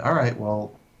thinking, all right,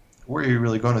 well, where are you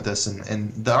really going with this?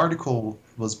 And the article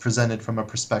was presented from a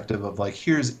perspective of like,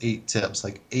 here's 8 tips,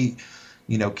 like 8,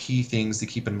 key things to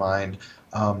keep in mind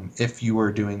if you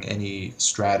are doing any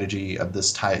strategy of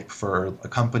this type for a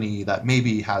company that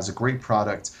maybe has a great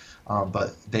product,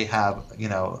 but they have,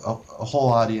 a whole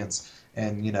audience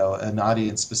and, an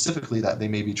audience specifically that they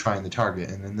may be trying to target.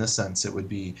 And in this sense, it would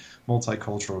be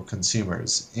multicultural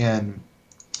consumers.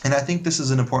 And I think this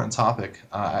is an important topic,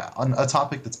 on a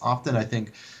topic that's often, I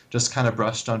think, just kind of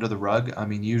brushed under the rug. I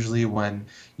mean, usually when,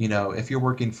 if you're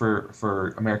working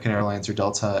for American Airlines or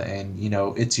Delta and,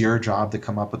 it's your job to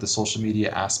come up with the social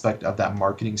media aspect of that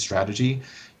marketing strategy,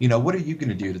 what are you going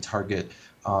to do to target,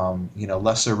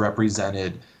 lesser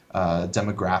represented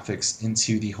demographics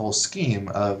into the whole scheme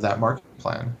of that marketing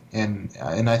plan?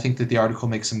 And I think that the article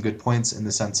makes some good points in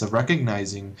the sense of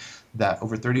recognizing that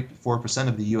over 34%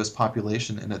 of the U.S.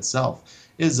 population in itself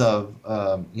is of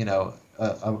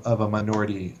a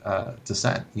minority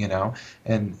descent,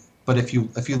 but if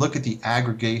you look at the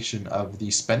aggregation of the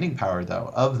spending power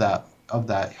though of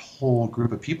that whole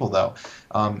group of people though,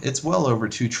 it's well over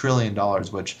 $2 trillion,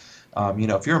 which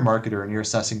if you're a marketer and you're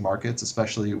assessing markets,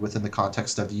 especially within the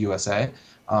context of the USA,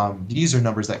 these are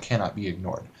numbers that cannot be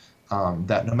ignored.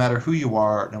 That no matter who you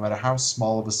are, no matter how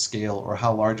small of a scale or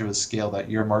how large of a scale that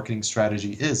your marketing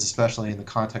strategy is, especially in the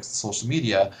context of social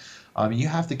media, you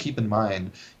have to keep in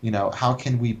mind, how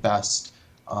can we best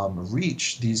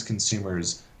reach these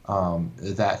consumers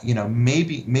that,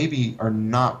 maybe are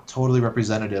not totally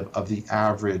representative of the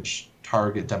average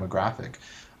target demographic.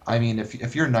 I mean,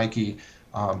 if you're Nike,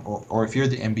 or if you're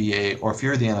the NBA or if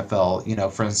you're the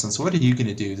NFL, for instance, what are you going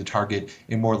to do to target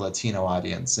a more Latino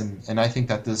audience? And I think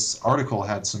that this article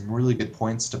had some really good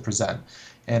points to present.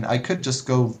 And I could just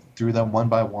go through them one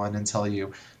by one and tell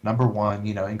you, number one,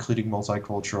 including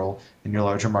multicultural in your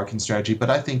larger marketing strategy. But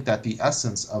I think that the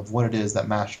essence of what it is that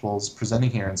Mashable is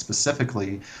presenting here, and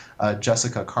specifically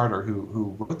Jessica Carter,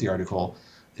 who wrote the article,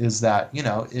 is that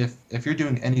if you're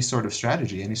doing any sort of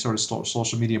strategy, any sort of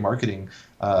social media marketing,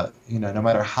 no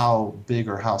matter how big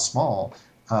or how small,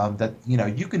 that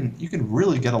you can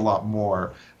really get a lot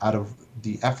more out of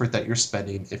the effort that you're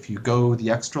spending if you go the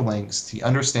extra lengths to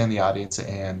understand the audience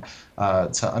and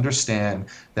to understand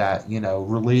that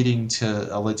relating to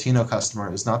a Latino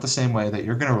customer is not the same way that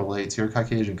you're going to relate to your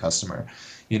Caucasian customer.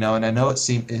 And I know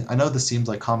this seems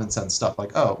like common sense stuff,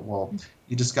 like, oh, well,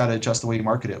 you just got to adjust the way you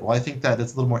market it. Well, I think that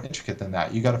it's a little more intricate than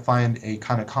that. You got to find a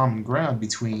kind of common ground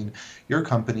between your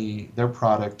company, their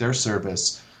product, their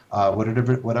service,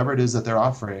 whatever it is that they're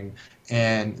offering,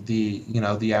 and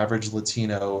the average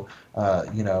Latino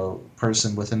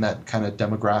person within that kind of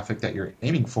demographic that you're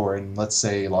aiming for in, let's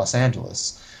say, Los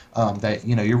Angeles. That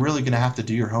you're really going to have to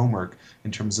do your homework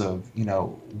in terms of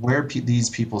where these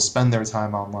people spend their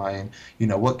time online.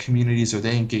 What communities are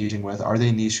they engaging with? Are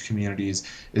they niche communities?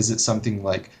 Is it something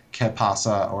like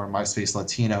CAPTCHA or MySpace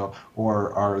Latino,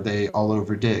 or are they all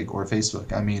over Dig or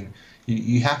Facebook? I mean,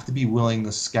 you have to be willing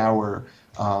to scour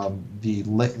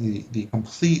the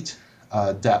complete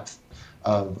depth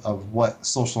of what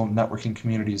social networking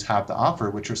communities have to offer,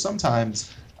 which are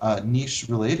sometimes niche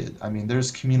related. I mean,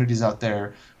 there's communities out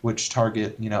there which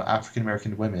target, African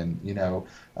American women,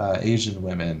 Asian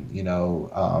women,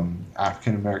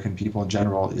 African American people in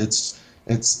general.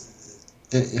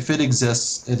 If it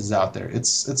exists, it is out there.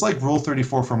 It's like Rule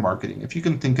 34 for marketing. If you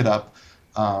can think it up,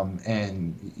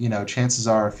 and chances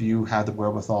are, if you had the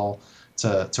wherewithal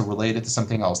to relate it to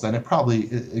something else, then it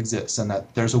probably exists, and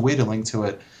that there's a way to link to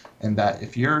it. And that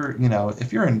if you're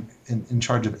in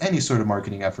charge of any sort of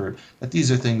marketing effort, that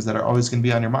these are things that are always going to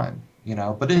be on your mind,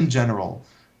 But in general,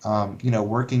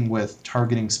 working with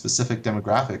targeting specific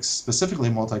demographics, specifically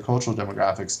multicultural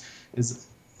demographics,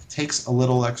 takes a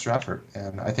little extra effort.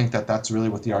 And I think that that's really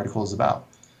what the article is about,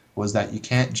 was that you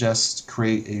can't just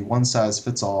create a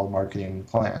one-size-fits-all marketing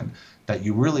plan, that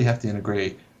you really have to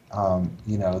integrate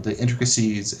the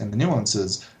intricacies and the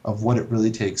nuances of what it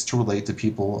really takes to relate to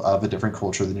people of a different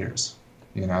culture than yours.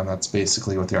 And that's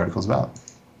basically what the article is about.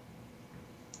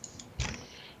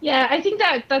 Yeah, I think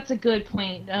that that's a good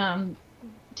point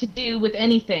to do with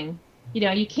anything. You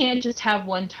know, you can't just have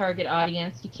one target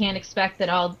audience. You can't expect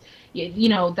that you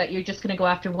know, that you're just going to go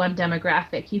after one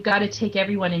demographic. You've got to take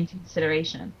everyone in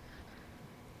consideration.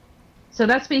 So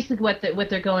that's basically what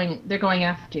they're going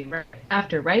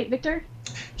after, right, Victor?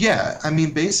 Yeah, I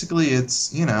mean, basically,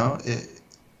 it's,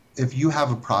 if you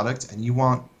have a product and you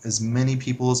want as many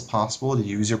people as possible to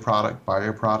use your product, buy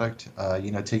your product,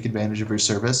 take advantage of your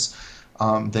service,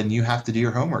 then you have to do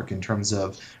your homework in terms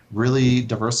of really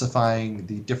diversifying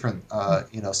the different,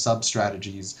 sub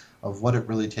strategies of what it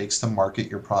really takes to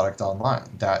market your product online.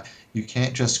 That you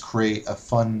can't just create a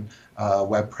fun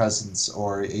web presence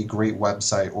or a great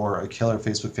website or a killer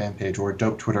Facebook fan page or a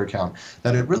dope Twitter account.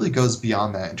 That it really goes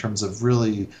beyond that in terms of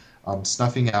really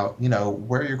snuffing out,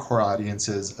 where your core audience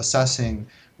is, assessing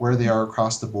where they are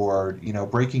across the board,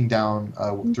 breaking down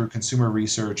through consumer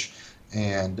research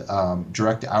and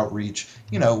direct outreach,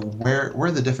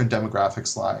 where the different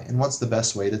demographics lie and what's the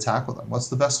best way to tackle them. What's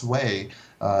the best way,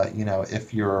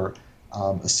 if you're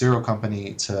a cereal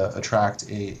company to attract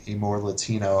a more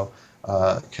Latino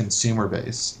consumer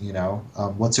base,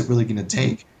 what's it really going to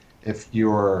take if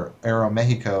you're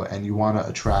Aeromexico and you want to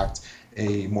attract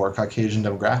a more Caucasian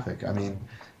demographic. I mean,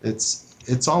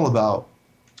 it's all about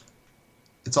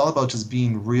just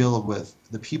being real with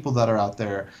the people that are out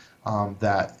there.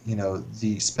 That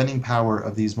the spending power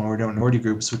of these minority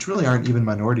groups, which really aren't even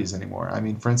minorities anymore. I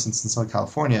mean, for instance, in Southern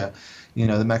California,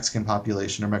 the Mexican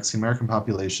population or Mexican American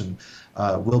population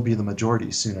will be the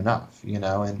majority soon enough.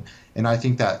 And I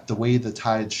think that the way the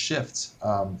tides shift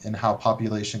and how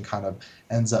population kind of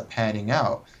ends up panning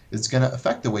out is going to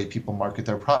affect the way people market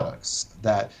their products.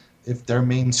 That if their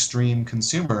mainstream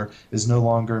consumer is no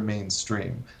longer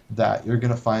mainstream, that you're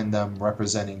going to find them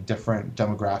representing different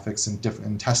demographics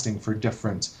and testing for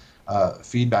different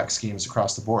feedback schemes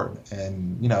across the board.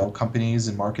 And companies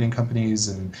and marketing companies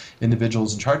and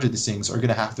individuals in charge of these things are going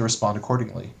to have to respond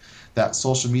accordingly. That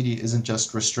social media isn't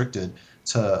just restricted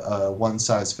to a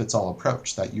one-size-fits-all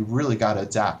approach. That you really got to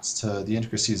adapt to the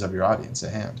intricacies of your audience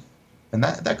at hand. And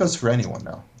that goes for anyone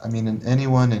now. I mean, in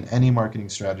any marketing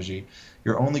strategy,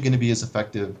 you're only going to be as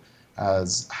effective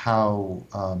as how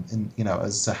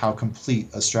as to how complete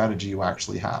a strategy you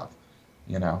actually have.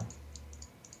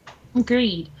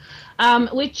 Agreed.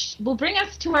 Which will bring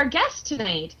us to our guest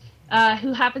tonight,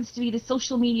 who happens to be the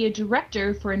social media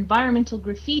director for Environmental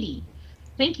Graffiti.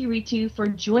 Thank you, Ritu, for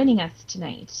joining us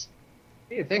tonight.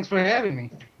 Hey, thanks for having me.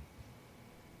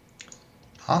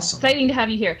 Awesome. Exciting to have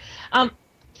you here.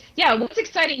 Yeah, what's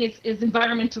exciting is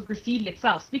environmental graffiti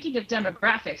itself. Speaking of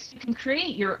demographics, you can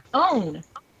create your own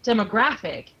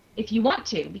demographic if you want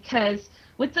to, because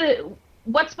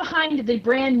what's behind the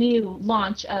brand new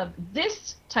launch of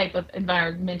this type of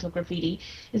environmental graffiti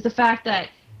is the fact that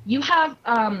you have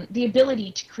the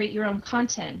ability to create your own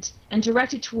content and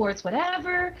direct it towards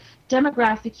whatever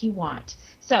demographic you want.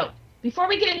 So before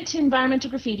we get into environmental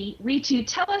graffiti, Ritu,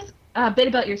 tell us a bit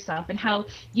about yourself and how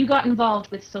you got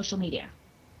involved with social media.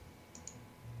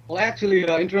 Well, actually,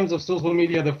 in terms of social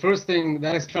media, the first thing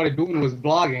that I started doing was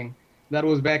blogging. That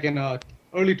was back in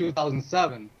early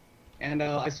 2007. And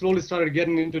I slowly started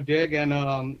getting into Dig,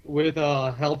 and with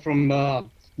help from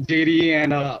JD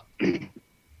and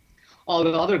all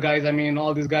the other guys, I mean,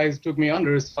 all these guys took me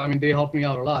under, so I mean, they helped me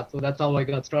out a lot. So that's how I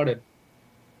got started.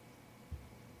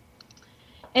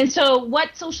 And so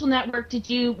what social network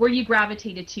were you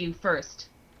gravitated to first?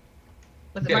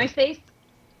 Was it Dig. MySpace?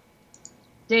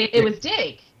 It was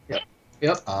Dig.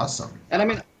 Yep. Awesome. And I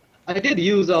mean, I did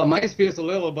use MySpace a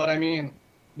little, but I mean,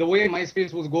 the way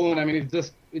MySpace was going, I mean,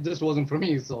 it just wasn't for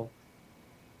me. So.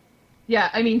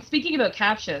 Yeah, I mean, speaking about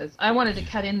CAPTCHAs, I wanted to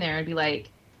cut in there and be like,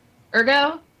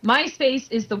 Urgo,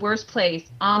 MySpace is the worst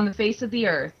place on the face of the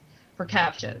earth for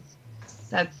CAPTCHAs.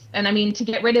 And I mean, to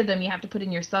get rid of them, you have to put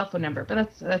in your cell phone number, but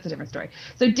that's a different story.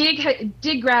 So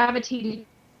Dig gravitated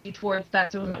towards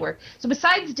that social network. So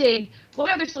besides Dig,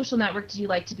 what other social network do you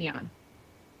like to be on?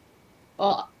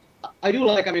 I do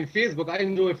like, I mean, Facebook. I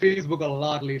enjoy Facebook a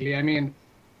lot lately. I mean,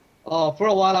 for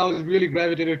a while I was really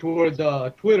gravitated towards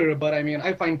Twitter, but I mean,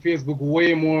 I find Facebook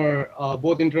way more,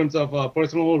 both in terms of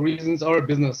personal reasons or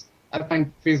business. I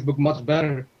find Facebook much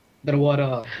better than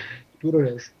what Twitter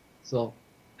is. So.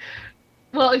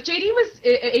 Well, if JD was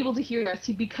able to hear us,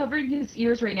 he'd be covering his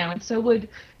ears right now, and so would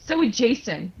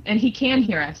Jason, and he can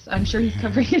hear us. I'm sure he's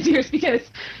covering his ears because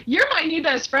you're my new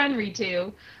best friend,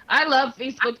 Ritu. I love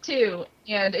Facebook too,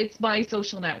 and it's my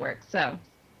social network. So.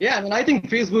 Yeah, I mean, I think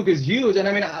Facebook is huge, and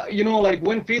I mean, like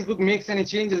when Facebook makes any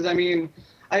changes, I mean,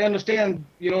 I understand,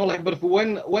 like, but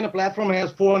when a platform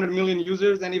has 400 million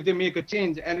users, and if they make a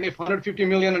change, and if 150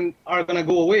 million are gonna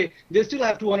go away, they still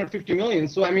have 250 million.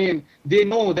 So I mean, they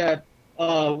know that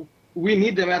we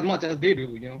need them as much as they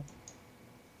do.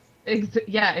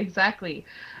 Yeah, exactly.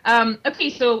 Okay,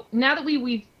 so now that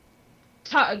we've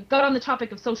got on the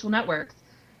topic of social networks,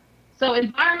 so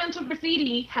environmental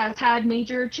graffiti has had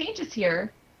major changes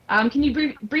here. Can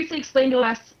you briefly explain to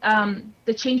us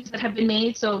the changes that have been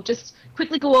made? So just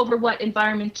quickly go over what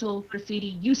environmental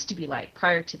graffiti used to be like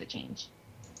prior to the change.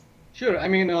 Sure. I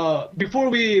mean, before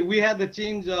we had the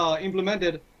change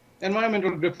implemented,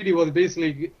 environmental graffiti was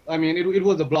basically, I mean, it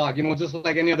was a blog, just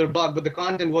like any other blog, but the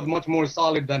content was much more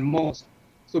solid than most.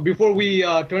 So before we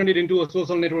turned it into a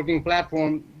social networking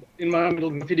platform, environmental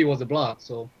graffiti was a blog.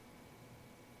 So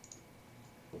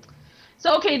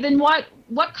okay, then what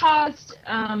caused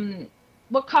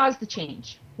the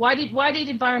change? Why did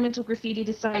environmental graffiti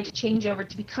decide to change over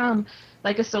to become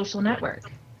like a social network?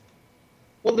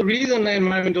 Well, the reason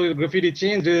environmental graffiti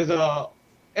changed is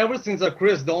ever since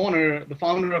Chris, the owner, the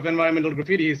founder of environmental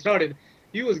graffiti, started,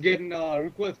 he was getting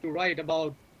requests to write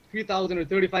about 3,000 or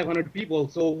 3,500 people.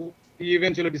 So he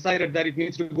eventually decided that it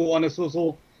needs to go on a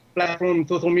social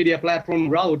media platform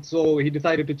route. So he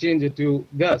decided to change it to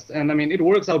this. And I mean, it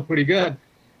works out pretty good.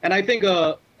 And I think,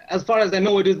 as far as I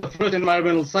know, it is the first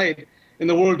environmental site in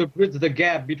the world to bridge the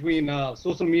gap between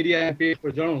social media and paid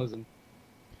for journalism.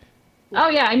 Oh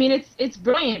yeah, I mean it's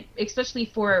brilliant, especially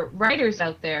for writers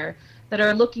out there that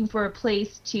are looking for a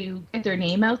place to get their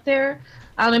name out there.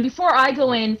 And before I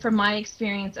go in from my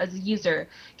experience as a user,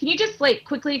 can you just like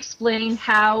quickly explain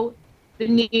how the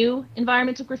new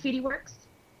environmental graffiti works?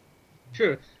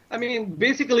 Sure. I mean,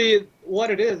 basically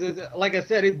what it is like I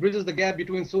said, it bridges the gap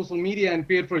between social media and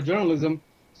paid for journalism.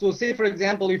 So say, for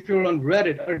example, if you're on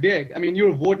Reddit or Dig, I mean,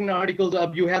 you're voting articles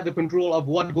up, you have the control of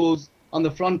what goes on the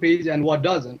front page and what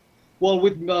doesn't. Well,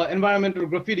 with environmental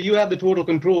graffiti, you have the total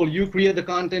control. You create the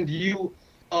content, you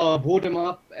vote them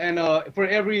up, and for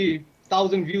every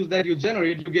 1,000 views that you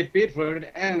generate, you get paid for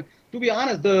it. And to be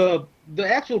honest, the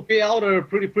actual payout are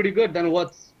pretty good than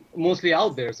what's mostly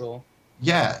out there. So.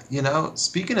 Yeah,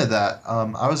 speaking of that,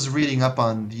 I was reading up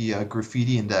on the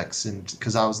graffiti index, and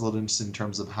because I was a little interested in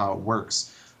terms of how it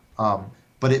works.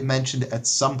 But it mentioned at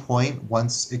some point,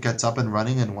 once it gets up and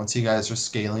running, and once you guys are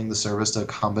scaling the service to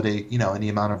accommodate, any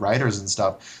amount of writers and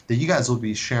stuff, that you guys will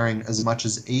be sharing as much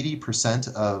as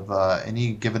 80% of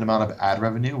any given amount of ad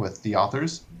revenue with the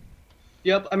authors.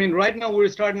 Yep. I mean, right now we're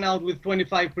starting out with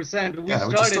 25%.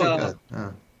 Which is still good.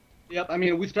 Yeah. Yep. I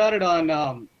mean, we started on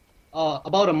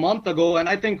about a month ago, and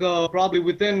I think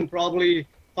within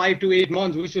 5 to 8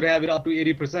 months we should have it up to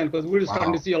 80% because we're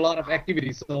starting to see a lot of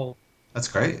activity. So that's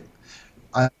great.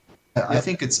 I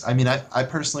think it's, I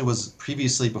personally was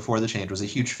previously, before the change, was a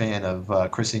huge fan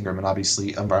of Chris Ingram and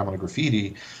obviously environmental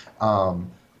graffiti.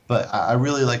 But I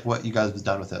really like what you guys have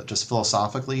done with it, just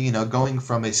philosophically, going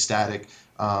from a static,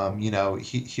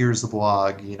 here's the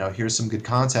blog, here's some good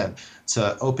content,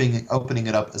 to opening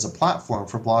it up as a platform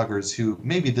for bloggers who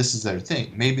maybe this is their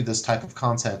thing. Maybe this type of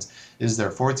content is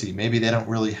their forte. Maybe they don't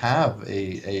really have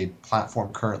a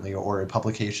platform currently or a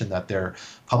publication that they're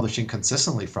publishing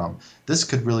consistently from. This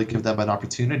could really give them an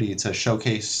opportunity to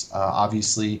showcase,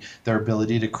 obviously, their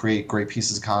ability to create great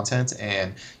pieces of content,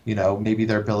 and maybe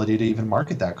their ability to even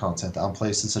market that content on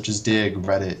places such as Dig,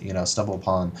 Reddit,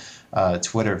 StumbleUpon,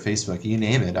 Twitter, Facebook, you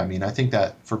name it. I mean, I think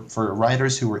that for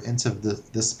writers who are into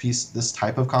this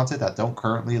type of content that don't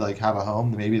currently have a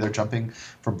home, maybe they're jumping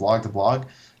from blog to blog,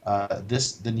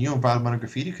 the new environmental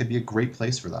graffiti could be a great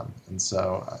place for them. And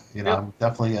so, I'm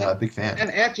definitely a big fan.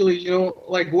 And actually,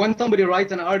 like when somebody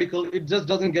writes an article, it just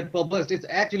doesn't get published. It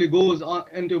actually goes on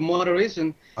into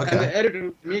moderation, and the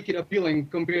editor make it appealing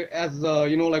compared as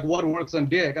like what works on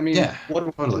Dig. I mean, what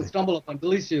works on StumbleUpon,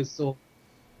 delicious. So.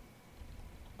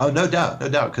 Oh, no doubt,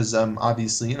 because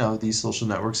obviously, these social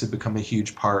networks have become a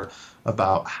huge part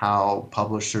about how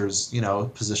publishers,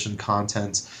 position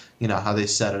content, how they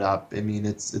set it up. I mean,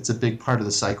 it's a big part of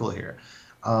the cycle here.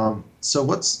 So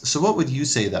what would you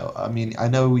say though? I mean, I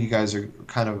know you guys are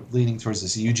kind of leaning towards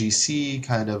this UGC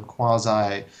kind of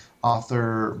quasi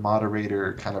author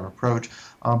moderator kind of approach,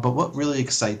 but what really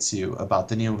excites you about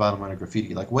the new environmental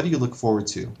graffiti? Like, what do you look forward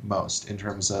to most in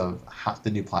terms of the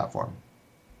new platform?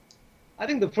 I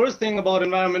think the first thing about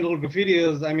environmental graffiti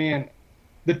is, I mean,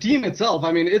 the team itself.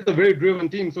 I mean, it's a very driven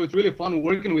team, so it's really fun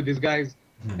working with these guys.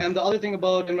 And the other thing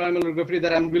about environmental graffiti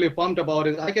that I'm really pumped about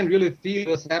is I can really see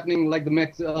what's happening, like the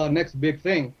next big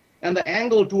thing. And the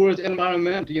angle towards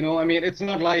environment, I mean, it's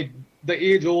not like the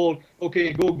age-old,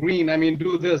 okay, go green, I mean,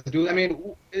 do this, I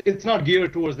mean, it's not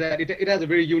geared towards that. It has a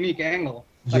very unique angle.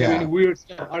 Like, I Yeah. mean, weird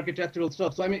stuff, architectural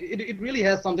stuff. So, I mean, it really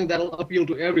has something that'll appeal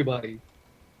to everybody.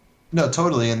 No,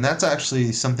 totally. And that's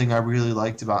actually something I really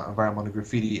liked about environmental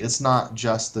graffiti. It's not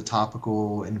just the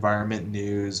topical environment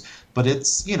news, but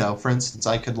it's, for instance,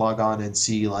 I could log on and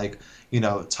see like,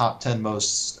 top 10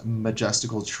 most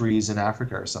majestical trees in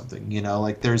Africa or something,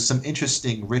 like there's some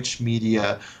interesting, rich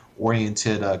media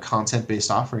oriented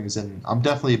content-based offerings. And I'm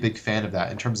definitely a big fan of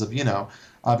that in terms of,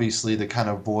 obviously the kind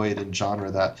of void and genre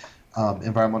that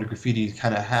environmental graffiti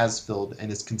kind of has filled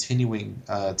and is continuing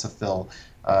to fill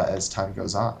as time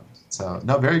goes on. So,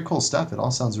 no, very cool stuff. It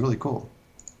all sounds really cool.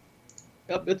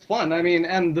 Yep, it's fun. I mean,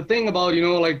 and the thing about,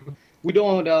 like, we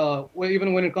don't, well,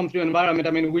 even when it comes to environment,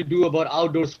 I mean, we do about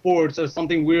outdoor sports or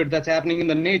something weird that's happening in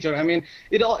the nature. I mean,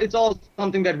 it's all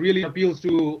something that really appeals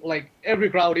to, like, every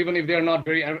crowd, even if they're not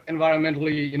very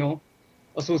environmentally,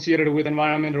 associated with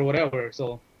environment or whatever.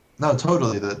 So, No,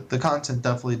 totally. The content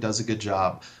definitely does a good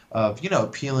job of,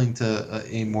 appealing to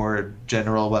a more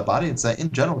general web audience that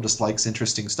in general just likes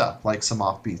interesting stuff, like some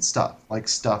offbeat stuff, like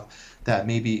stuff that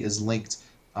maybe is linked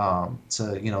to,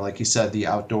 like you said, the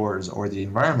outdoors or the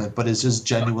environment, but is just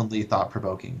genuinely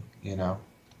thought-provoking. yep,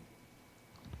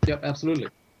 absolutely.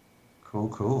 Cool,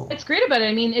 cool. It's great about it.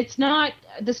 I mean, it's not,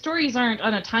 the stories aren't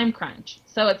on a time crunch.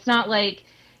 So it's not like,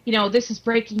 this is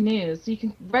breaking news. You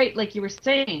can write, like you were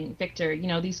saying, Victor,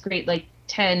 these great, like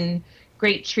 10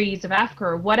 great trees of Africa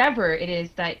or whatever it is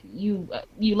that you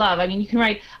love. I mean, you can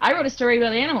write, I wrote a story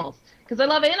about animals because I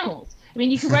love animals. I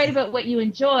mean, you can write about what you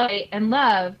enjoy and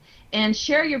love and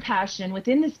share your passion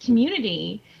within this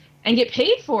community and get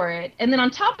paid for it. And then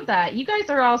on top of that, you guys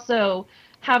are also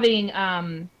having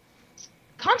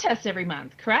contests every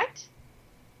month, correct?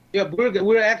 Yeah,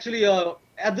 we're actually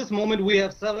at this moment we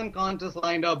have 7 contests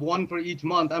lined up, one for each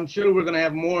month. I'm sure we're gonna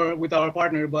have more with our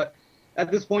partner, but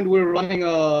at this point we're running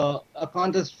a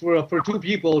contest for 2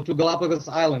 people to Galapagos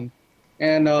Island,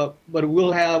 and but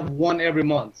we'll have one every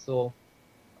month. So.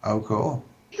 Oh, cool.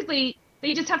 Basically,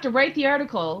 they just have to write the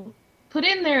article, put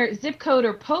in their zip code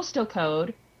or postal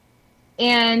code,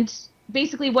 and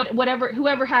basically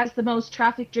whoever has the most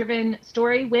traffic-driven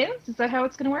story wins. Is that how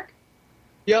it's going to work?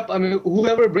 Yep. I mean,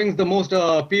 whoever brings the most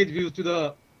page views to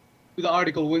the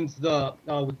article wins the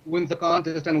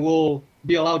contest, and will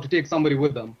be allowed to take somebody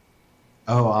with them.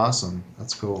 Oh, awesome.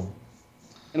 That's cool.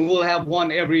 And we'll have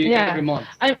one every month.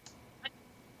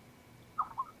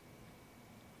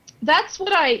 That's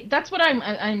what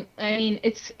I mean,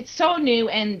 it's so new,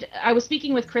 and I was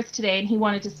speaking with Chris today, and he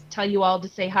wanted to tell you all to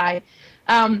say hi.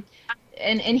 And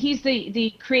he's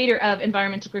the creator of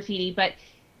Environmental Graffiti, but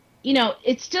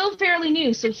it's still fairly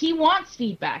new, so he wants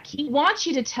feedback. He wants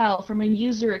you to tell from a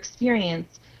user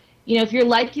experience, if you're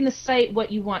liking the site,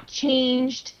 what you want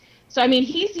changed. So I mean,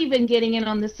 he's even getting in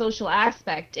on the social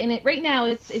aspect, and right now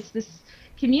it's this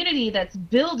community that's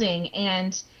building,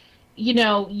 and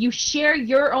you share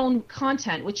your own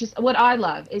content, which is what I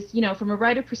love. Is from a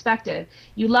writer perspective,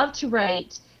 you love to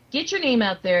write, get your name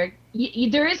out there.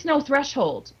 There is no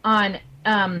threshold on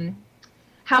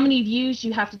how many views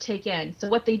you have to take in. So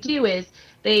what they do is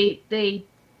they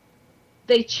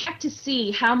check to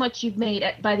see how much you've made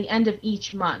by the end of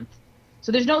each month.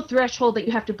 So there's no threshold that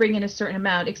you have to bring in a certain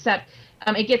amount, except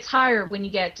it gets higher when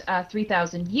you get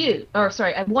 3,000 views, or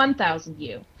sorry,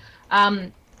 1,000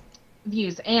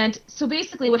 views. And so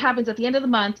basically what happens at the end of the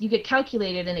month, you get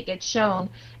calculated and it gets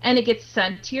shown and it gets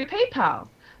sent to your PayPal.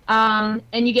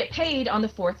 And you get paid on the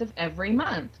 4th of every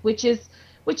month, which is,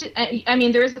 I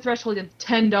mean, there is a threshold of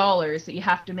 $10 that you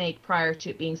have to make prior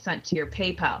to it being sent to your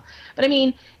PayPal. But I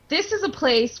mean, this is a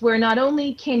place where not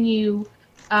only can you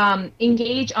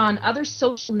engage on other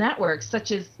social networks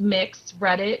such as Mix,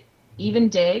 Reddit, even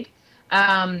Dig,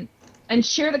 and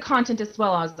share the content as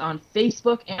well as on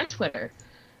Facebook and Twitter,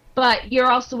 but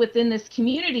you're also within this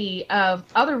community of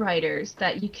other writers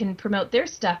that you can promote their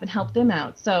stuff and help them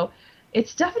out. So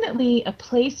it's definitely a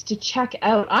place to check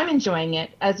out. I'm enjoying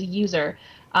it as a user.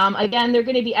 Again, they're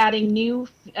going to be adding new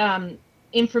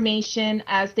information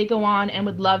as they go on, and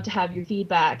would love to have your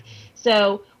feedback.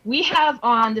 So we have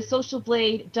on the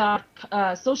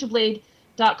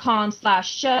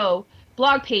socialblade.com/show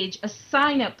blog page a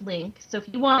sign-up link. So if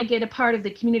you want to get a part of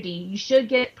the community, you should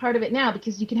get part of it now,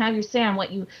 because you can have your say on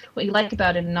what you like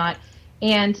about it and not,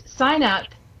 and sign up.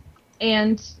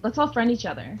 And let's all friend each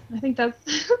other. I think that's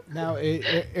Now,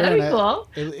 that'd Aaron, be cool.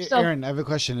 Aaron, I have a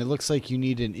question. It looks like you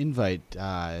need an invite.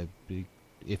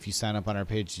 If you sign up on our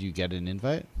page, do you get an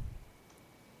invite?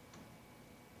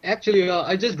 Actually,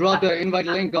 I just dropped an invite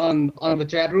link on the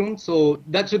chat room, so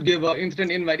that should give an instant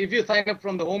invite. If you sign up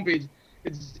from the homepage,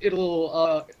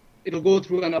 it'll go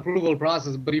through an approval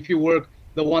process. But if you work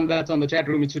the one that's on the chat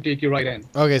room, it should take you right in.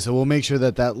 Okay, so we'll make sure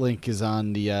that that link is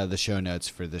on the show notes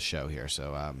for this show here.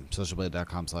 So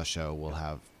socialblade.com/show will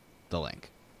have the link.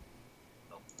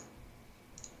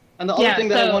 And the other thing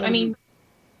that I wanted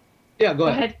yeah, go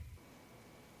ahead.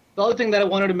 The other thing that I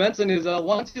wanted to mention is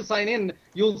once you sign in,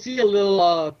 you'll see a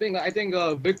little thing. I think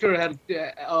Victor had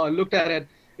looked at it.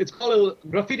 It's called a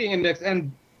graffiti index,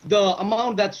 and the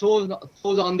amount that shows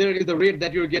on there is the rate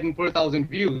that you're getting per 1,000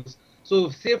 views. So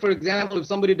say, for example, if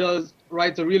somebody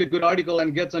writes a really good article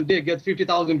and gets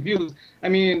 50,000 views, I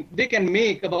mean, they can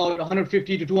make about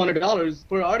 $150 to $200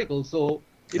 per article. So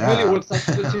it really works out,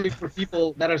 especially for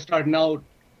people that are starting out,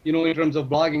 you know, in terms of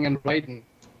blogging and writing.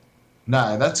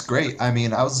 Nah, that's great. I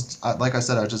mean, like I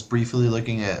said, I was just briefly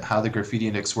looking at how the graffiti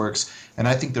index works, and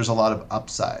I think there's a lot of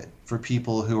upside for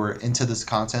people who are into this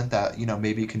content that, you know,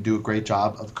 maybe can do a great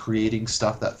job of creating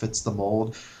stuff that fits the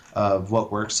mold of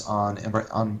what works on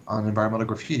environmental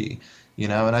graffiti, you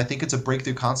know. And I think it's a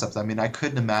breakthrough concept. I mean, I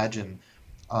couldn't imagine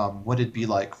what it'd be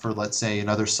like for, let's say,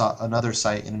 another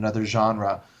site in another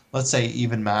genre, let's say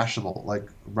even Mashable, like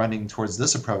running towards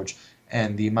this approach,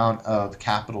 and the amount of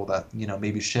capital that, you know,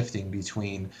 maybe shifting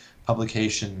between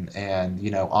publication and,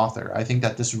 you know, author. I think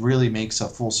that this really makes a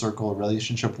full circle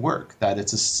relationship work, that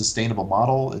it's a sustainable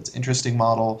model, it's an interesting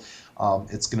model,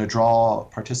 it's going to draw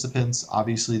participants.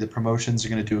 Obviously the promotions are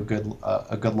going to do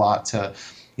a good lot to,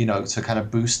 you know, to kind of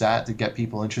boost that, to get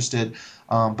people interested.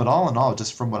 But all in all,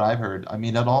 just from what I've heard, I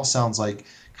mean, it all sounds like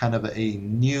kind of a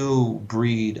new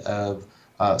breed of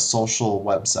social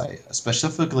website,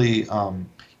 specifically,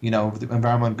 you know, the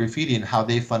environmental graffiti and how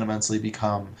they fundamentally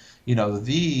become, you know,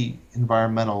 the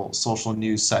environmental social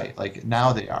news site. Like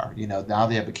now they are, you know, now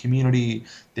they have a community,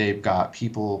 they've got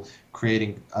people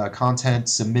creating content,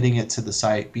 submitting it to the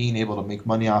site, being able to make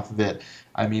money off of it.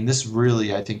 I mean, this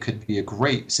really, I think, could be a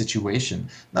great situation,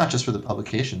 not just for the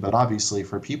publication, but obviously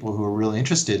for people who are really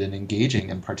interested in engaging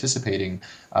and participating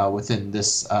within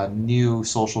this new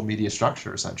social media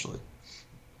structure, essentially.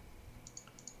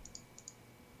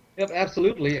 Yep,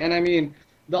 absolutely. And I mean,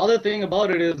 the other thing about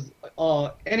it is,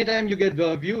 anytime you get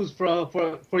the views for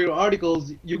your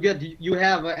articles, you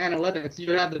have analytics,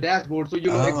 you have the dashboard, so you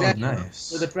know exactly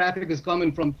where the traffic is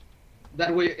coming from.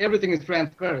 That way, everything is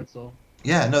transparent. So.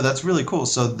 Yeah, no, that's really cool.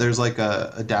 So there's like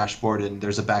a dashboard and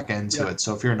there's a back end to it.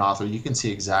 So if you're an author, you can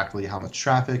see exactly how much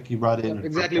traffic you brought in.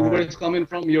 Exactly where it's coming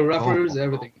from, your referrals,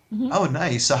 everything. Oh,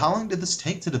 nice. So how long did this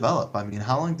take to develop? I mean,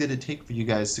 how long did it take for you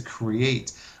guys to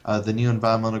create the new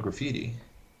environmental graffiti?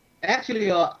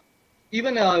 Actually,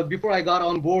 even before I got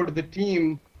on board the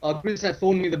team, Chris had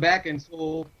phoned me the back end.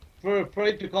 So for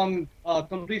it to come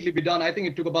completely be done, I think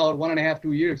it took about 1.5,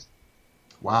 2 years.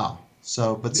 Wow.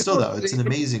 So, but still, though, it's an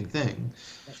amazing thing.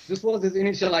 This was his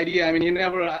initial idea. I mean, he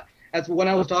never, as when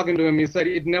I was talking to him, he said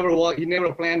he never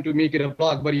planned to make it a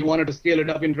blog, but he wanted to scale it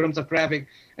up in terms of traffic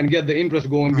and get the interest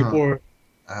going before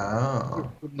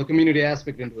the community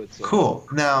aspect into it. So. Cool.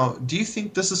 Now, do you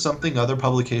think this is something other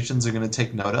publications are going to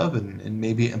take note of and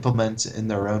maybe implement in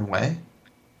their own way?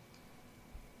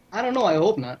 I don't know. I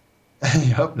hope not.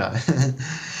 You hope not.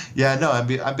 Yeah, no. I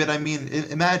mean,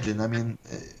 imagine. I mean.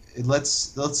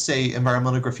 Let's say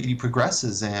environmental graffiti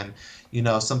progresses and, you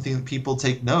know, something people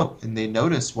take note and they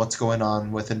notice what's going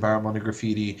on with environmental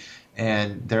graffiti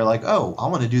and they're like, oh, I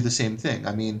want to do the same thing.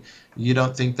 I mean, you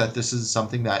don't think that this is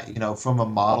something that, you know, from a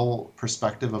model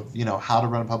perspective of, you know, how to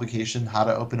run a publication, how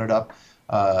to open it up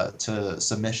to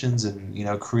submissions and, you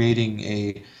know, creating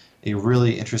a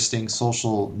really interesting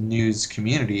social news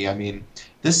community. I mean,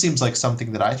 this seems like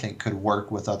something that I think could work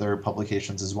with other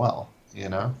publications as well, you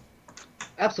know?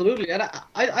 Absolutely, and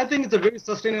I think it's a very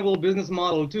sustainable business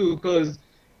model too, because,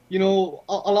 you know,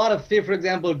 a lot of, say for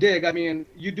example, Dig. I mean,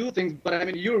 you do things, but I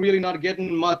mean, you're really not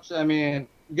getting much. I mean,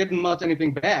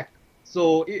 anything back.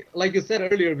 So, like you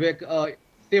said earlier, Vic,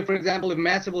 say for example, if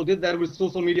Mashable did that with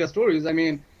social media stories, I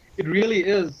mean, it really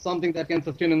is something that can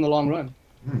sustain in the long run.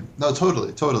 No,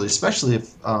 totally. Especially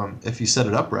if you set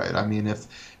it up right. I mean,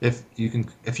 if you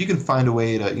can find a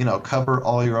way to, you know, cover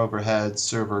all your overhead,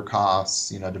 server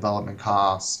costs, you know, development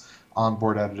costs,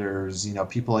 onboard editors, you know,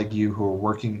 people like you who are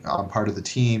working on part of the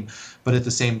team, but at the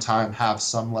same time have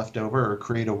some left over or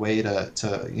create a way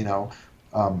to you know,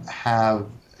 have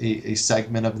a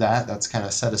segment of that's kind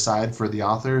of set aside for the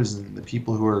authors and the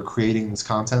people who are creating this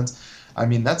content. I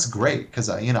mean, that's great because,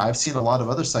 you know, I've seen a lot of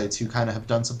other sites who kind of have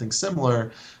done something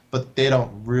similar, but they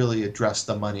don't really address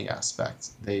the money aspect.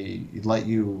 They let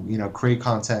you, you know, create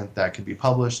content that can be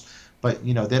published, but,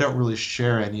 you know, they don't really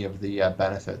share any of the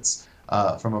benefits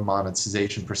from a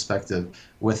monetization perspective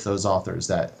with those authors.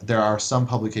 That there are some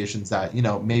publications that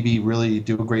maybe really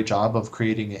do a great job of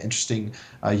creating an interesting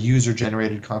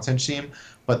user-generated content stream,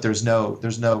 but there's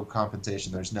no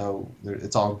compensation.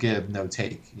 It's all give, no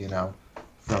take.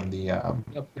 From the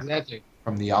Yep, exactly.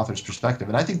 from the author's perspective.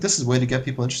 And I think this is a way to get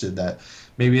people interested, that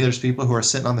maybe there's people who are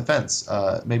sitting on the fence.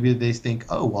 Maybe they think,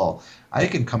 oh, well, I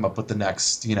can come up with the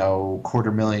next,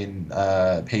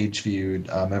 250,000 page viewed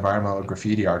environmental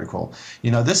graffiti article.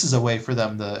 This is a way for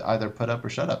them to either put up or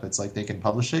shut up. It's like they can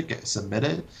publish it, submit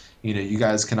it. You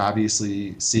guys can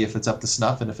obviously see if it's up to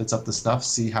snuff, and if it's up to snuff,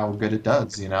 see how good it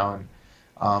does, and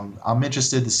I'm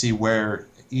interested to see where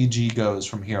EG goes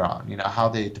from here on, how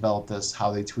they develop this,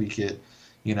 how they tweak it,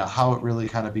 how it really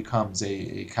kind of becomes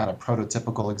a kind of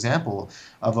prototypical example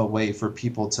of a way for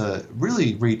people to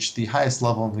really reach the highest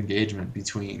level of engagement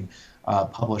between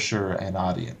publisher and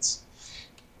audience.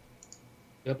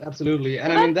 Yep, absolutely.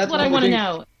 And I mean, that's what I want to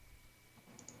know.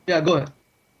 Yeah, go ahead.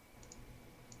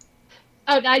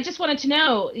 Oh, I just wanted to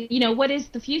know, what is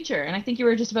the future? And I think you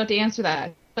were just about to answer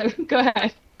that. So go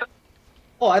ahead.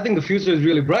 Oh, I think the future is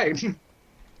really bright.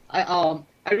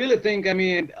 I really think,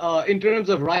 in terms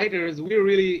of writers, we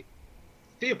really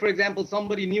see, for example,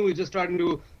 somebody new is just starting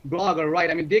to blog or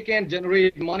write. They can't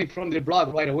generate money from their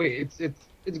blog right away.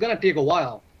 It's gonna take a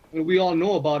while. We all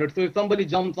know about it. So if somebody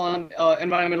jumps on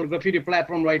environmental graffiti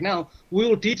platform right now, we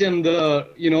will teach them the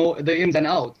ins and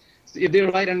outs. So if they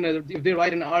write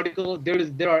an article,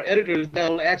 there are editors that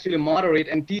will actually moderate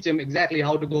and teach them exactly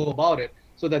how to go about it,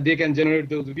 so that they can generate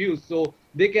those views. So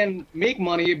they can make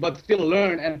money, but still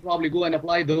learn and probably go and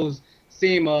apply those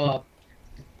same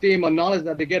knowledge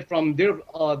that they get from their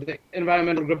the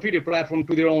environmental graffiti platform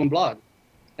to their own blog.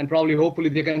 And probably, hopefully,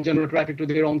 they can generate traffic to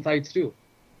their own sites too.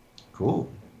 Cool.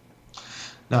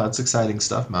 No, it's exciting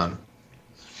stuff, man.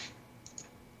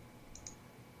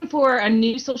 For a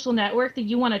new social network that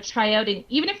you want to try out, and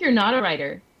even if you're not a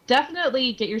writer,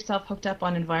 definitely get yourself hooked up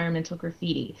on environmental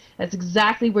graffiti. That's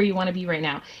exactly where you want to be right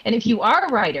now. And if you are a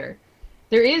writer,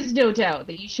 there is no doubt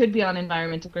that you should be on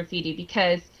environmental graffiti,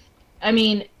 because,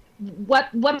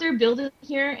 what they're building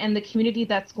here and the community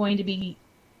that's going to be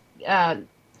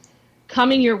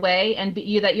coming your way and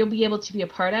that you'll be able to be a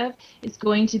part of is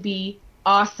going to be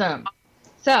awesome.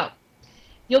 So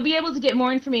you'll be able to get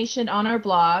more information on our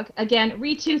blog. Again,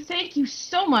 Ritu, thank you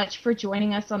so much for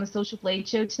joining us on the Social Blade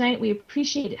Show tonight. We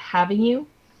appreciate having you.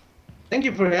 Thank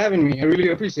you for having me. I really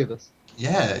appreciate this.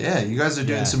 Yeah. You guys are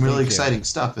doing some really exciting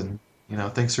stuff, and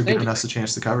thanks for giving us a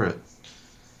chance to cover it.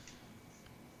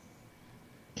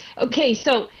 Okay,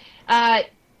 so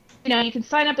you can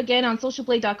sign up again on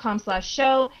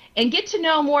socialblade.com/show and get to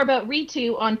know more about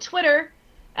Ritu on Twitter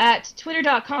at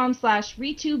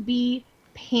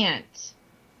twitter.com/RituBPant.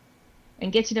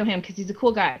 And get to know him because he's a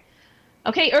cool guy.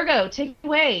 Okay, Urgo, take it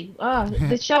away.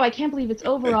 This show, I can't believe it's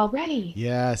over already.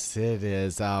 Yes, it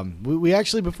is. We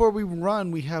actually, before we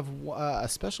run, we have a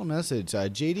special message.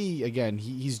 JD, again,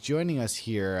 he's joining us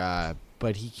here,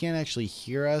 but he can't actually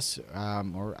hear us,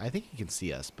 or I think he can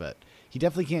see us, but he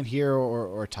definitely can't hear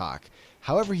or talk.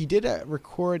 However, he did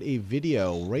record a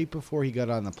video right before he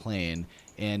got on the plane,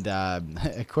 and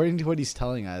according to what he's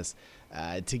telling us,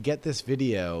 to get this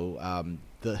video,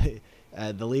 the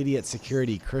lady at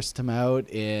security cursed him out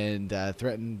and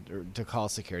threatened to call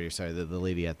security. Sorry, the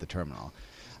lady at the terminal.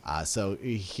 So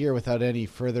here, without any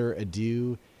further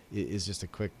ado, is just a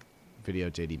quick video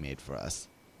JD made for us.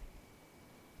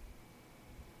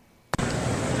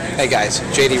 Hey guys,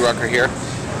 JD Rucker here,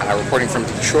 reporting from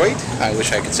Detroit. I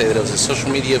wish I could say that it was a social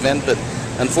media event, but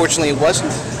unfortunately it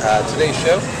wasn't. Today's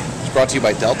show is brought to you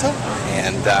by Delta,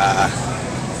 and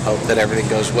hope that everything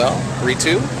goes well.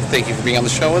 Ritu, thank you for being on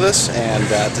the show with us, and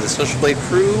to the Social Blade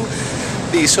crew,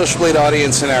 the Social Blade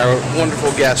audience, and our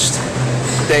wonderful guest,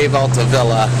 Dave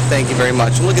Altavilla, thank you very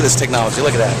much. And look at this technology,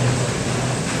 look at that.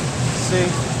 See?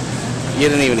 You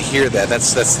didn't even hear that.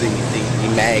 That's the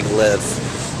maglev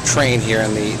train here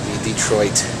in the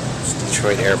Detroit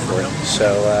airport.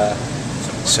 So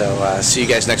see you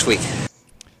guys next week.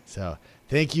 So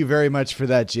thank you very much for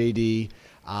that, JD.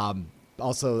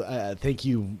 Also, thank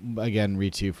you again,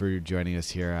 Ritu, for joining us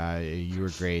here. You were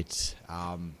great.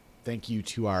 Thank you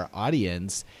to our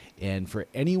audience. And for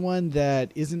anyone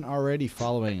that isn't already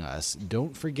following us,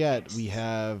 don't forget we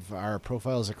have our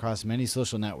profiles across many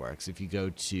social networks. If you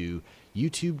go to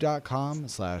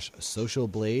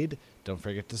youtube.com/socialblade, don't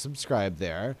forget to subscribe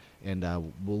there. And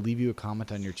we'll leave you a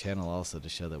comment on your channel also to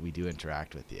show that we do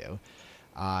interact with you.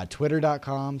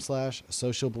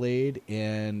 Twitter.com/socialblade,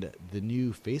 and the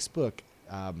new Facebook.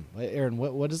 Aaron,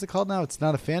 what is it called now? It's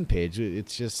not a fan page.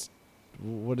 It's just,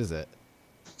 what is it?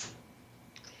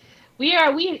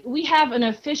 We have an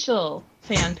official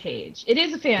fan page. It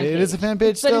is a fan page. It is a fan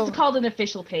page but still? it's called an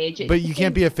official page. But you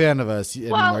can't be a fan of us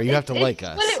anymore. You have to like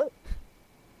us.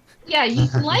 Yeah, you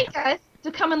can like us.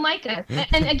 To come and like us.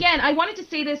 And again, I wanted to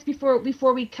say this before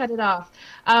we cut it off.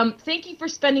 Thank you for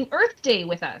spending Earth Day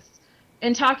with us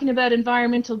and talking about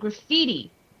environmental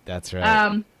graffiti. That's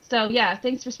right. So yeah,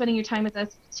 thanks for spending your time with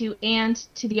us too, and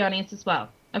to the audience as well.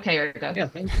 Okay, Urgo. Yeah,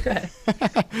 thanks. Go ahead.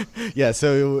 Yeah,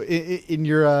 so in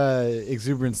your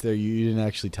exuberance there, you didn't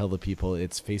actually tell the people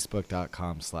it's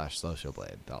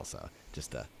facebook.com/socialblade also,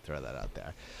 just to throw that out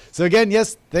there. So again,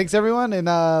 yes, thanks everyone. And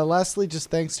lastly, just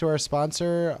thanks to our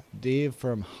sponsor, Dave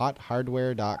from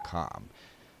hothardware.com.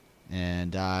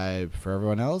 And for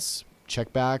everyone else,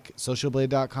 check back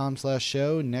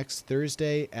socialblade.com/show next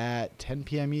Thursday at 10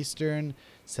 p.m. Eastern,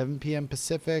 7 p.m.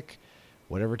 Pacific,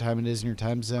 whatever time it is in your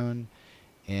time zone.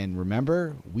 And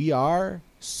remember, we are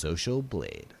Social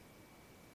Blade.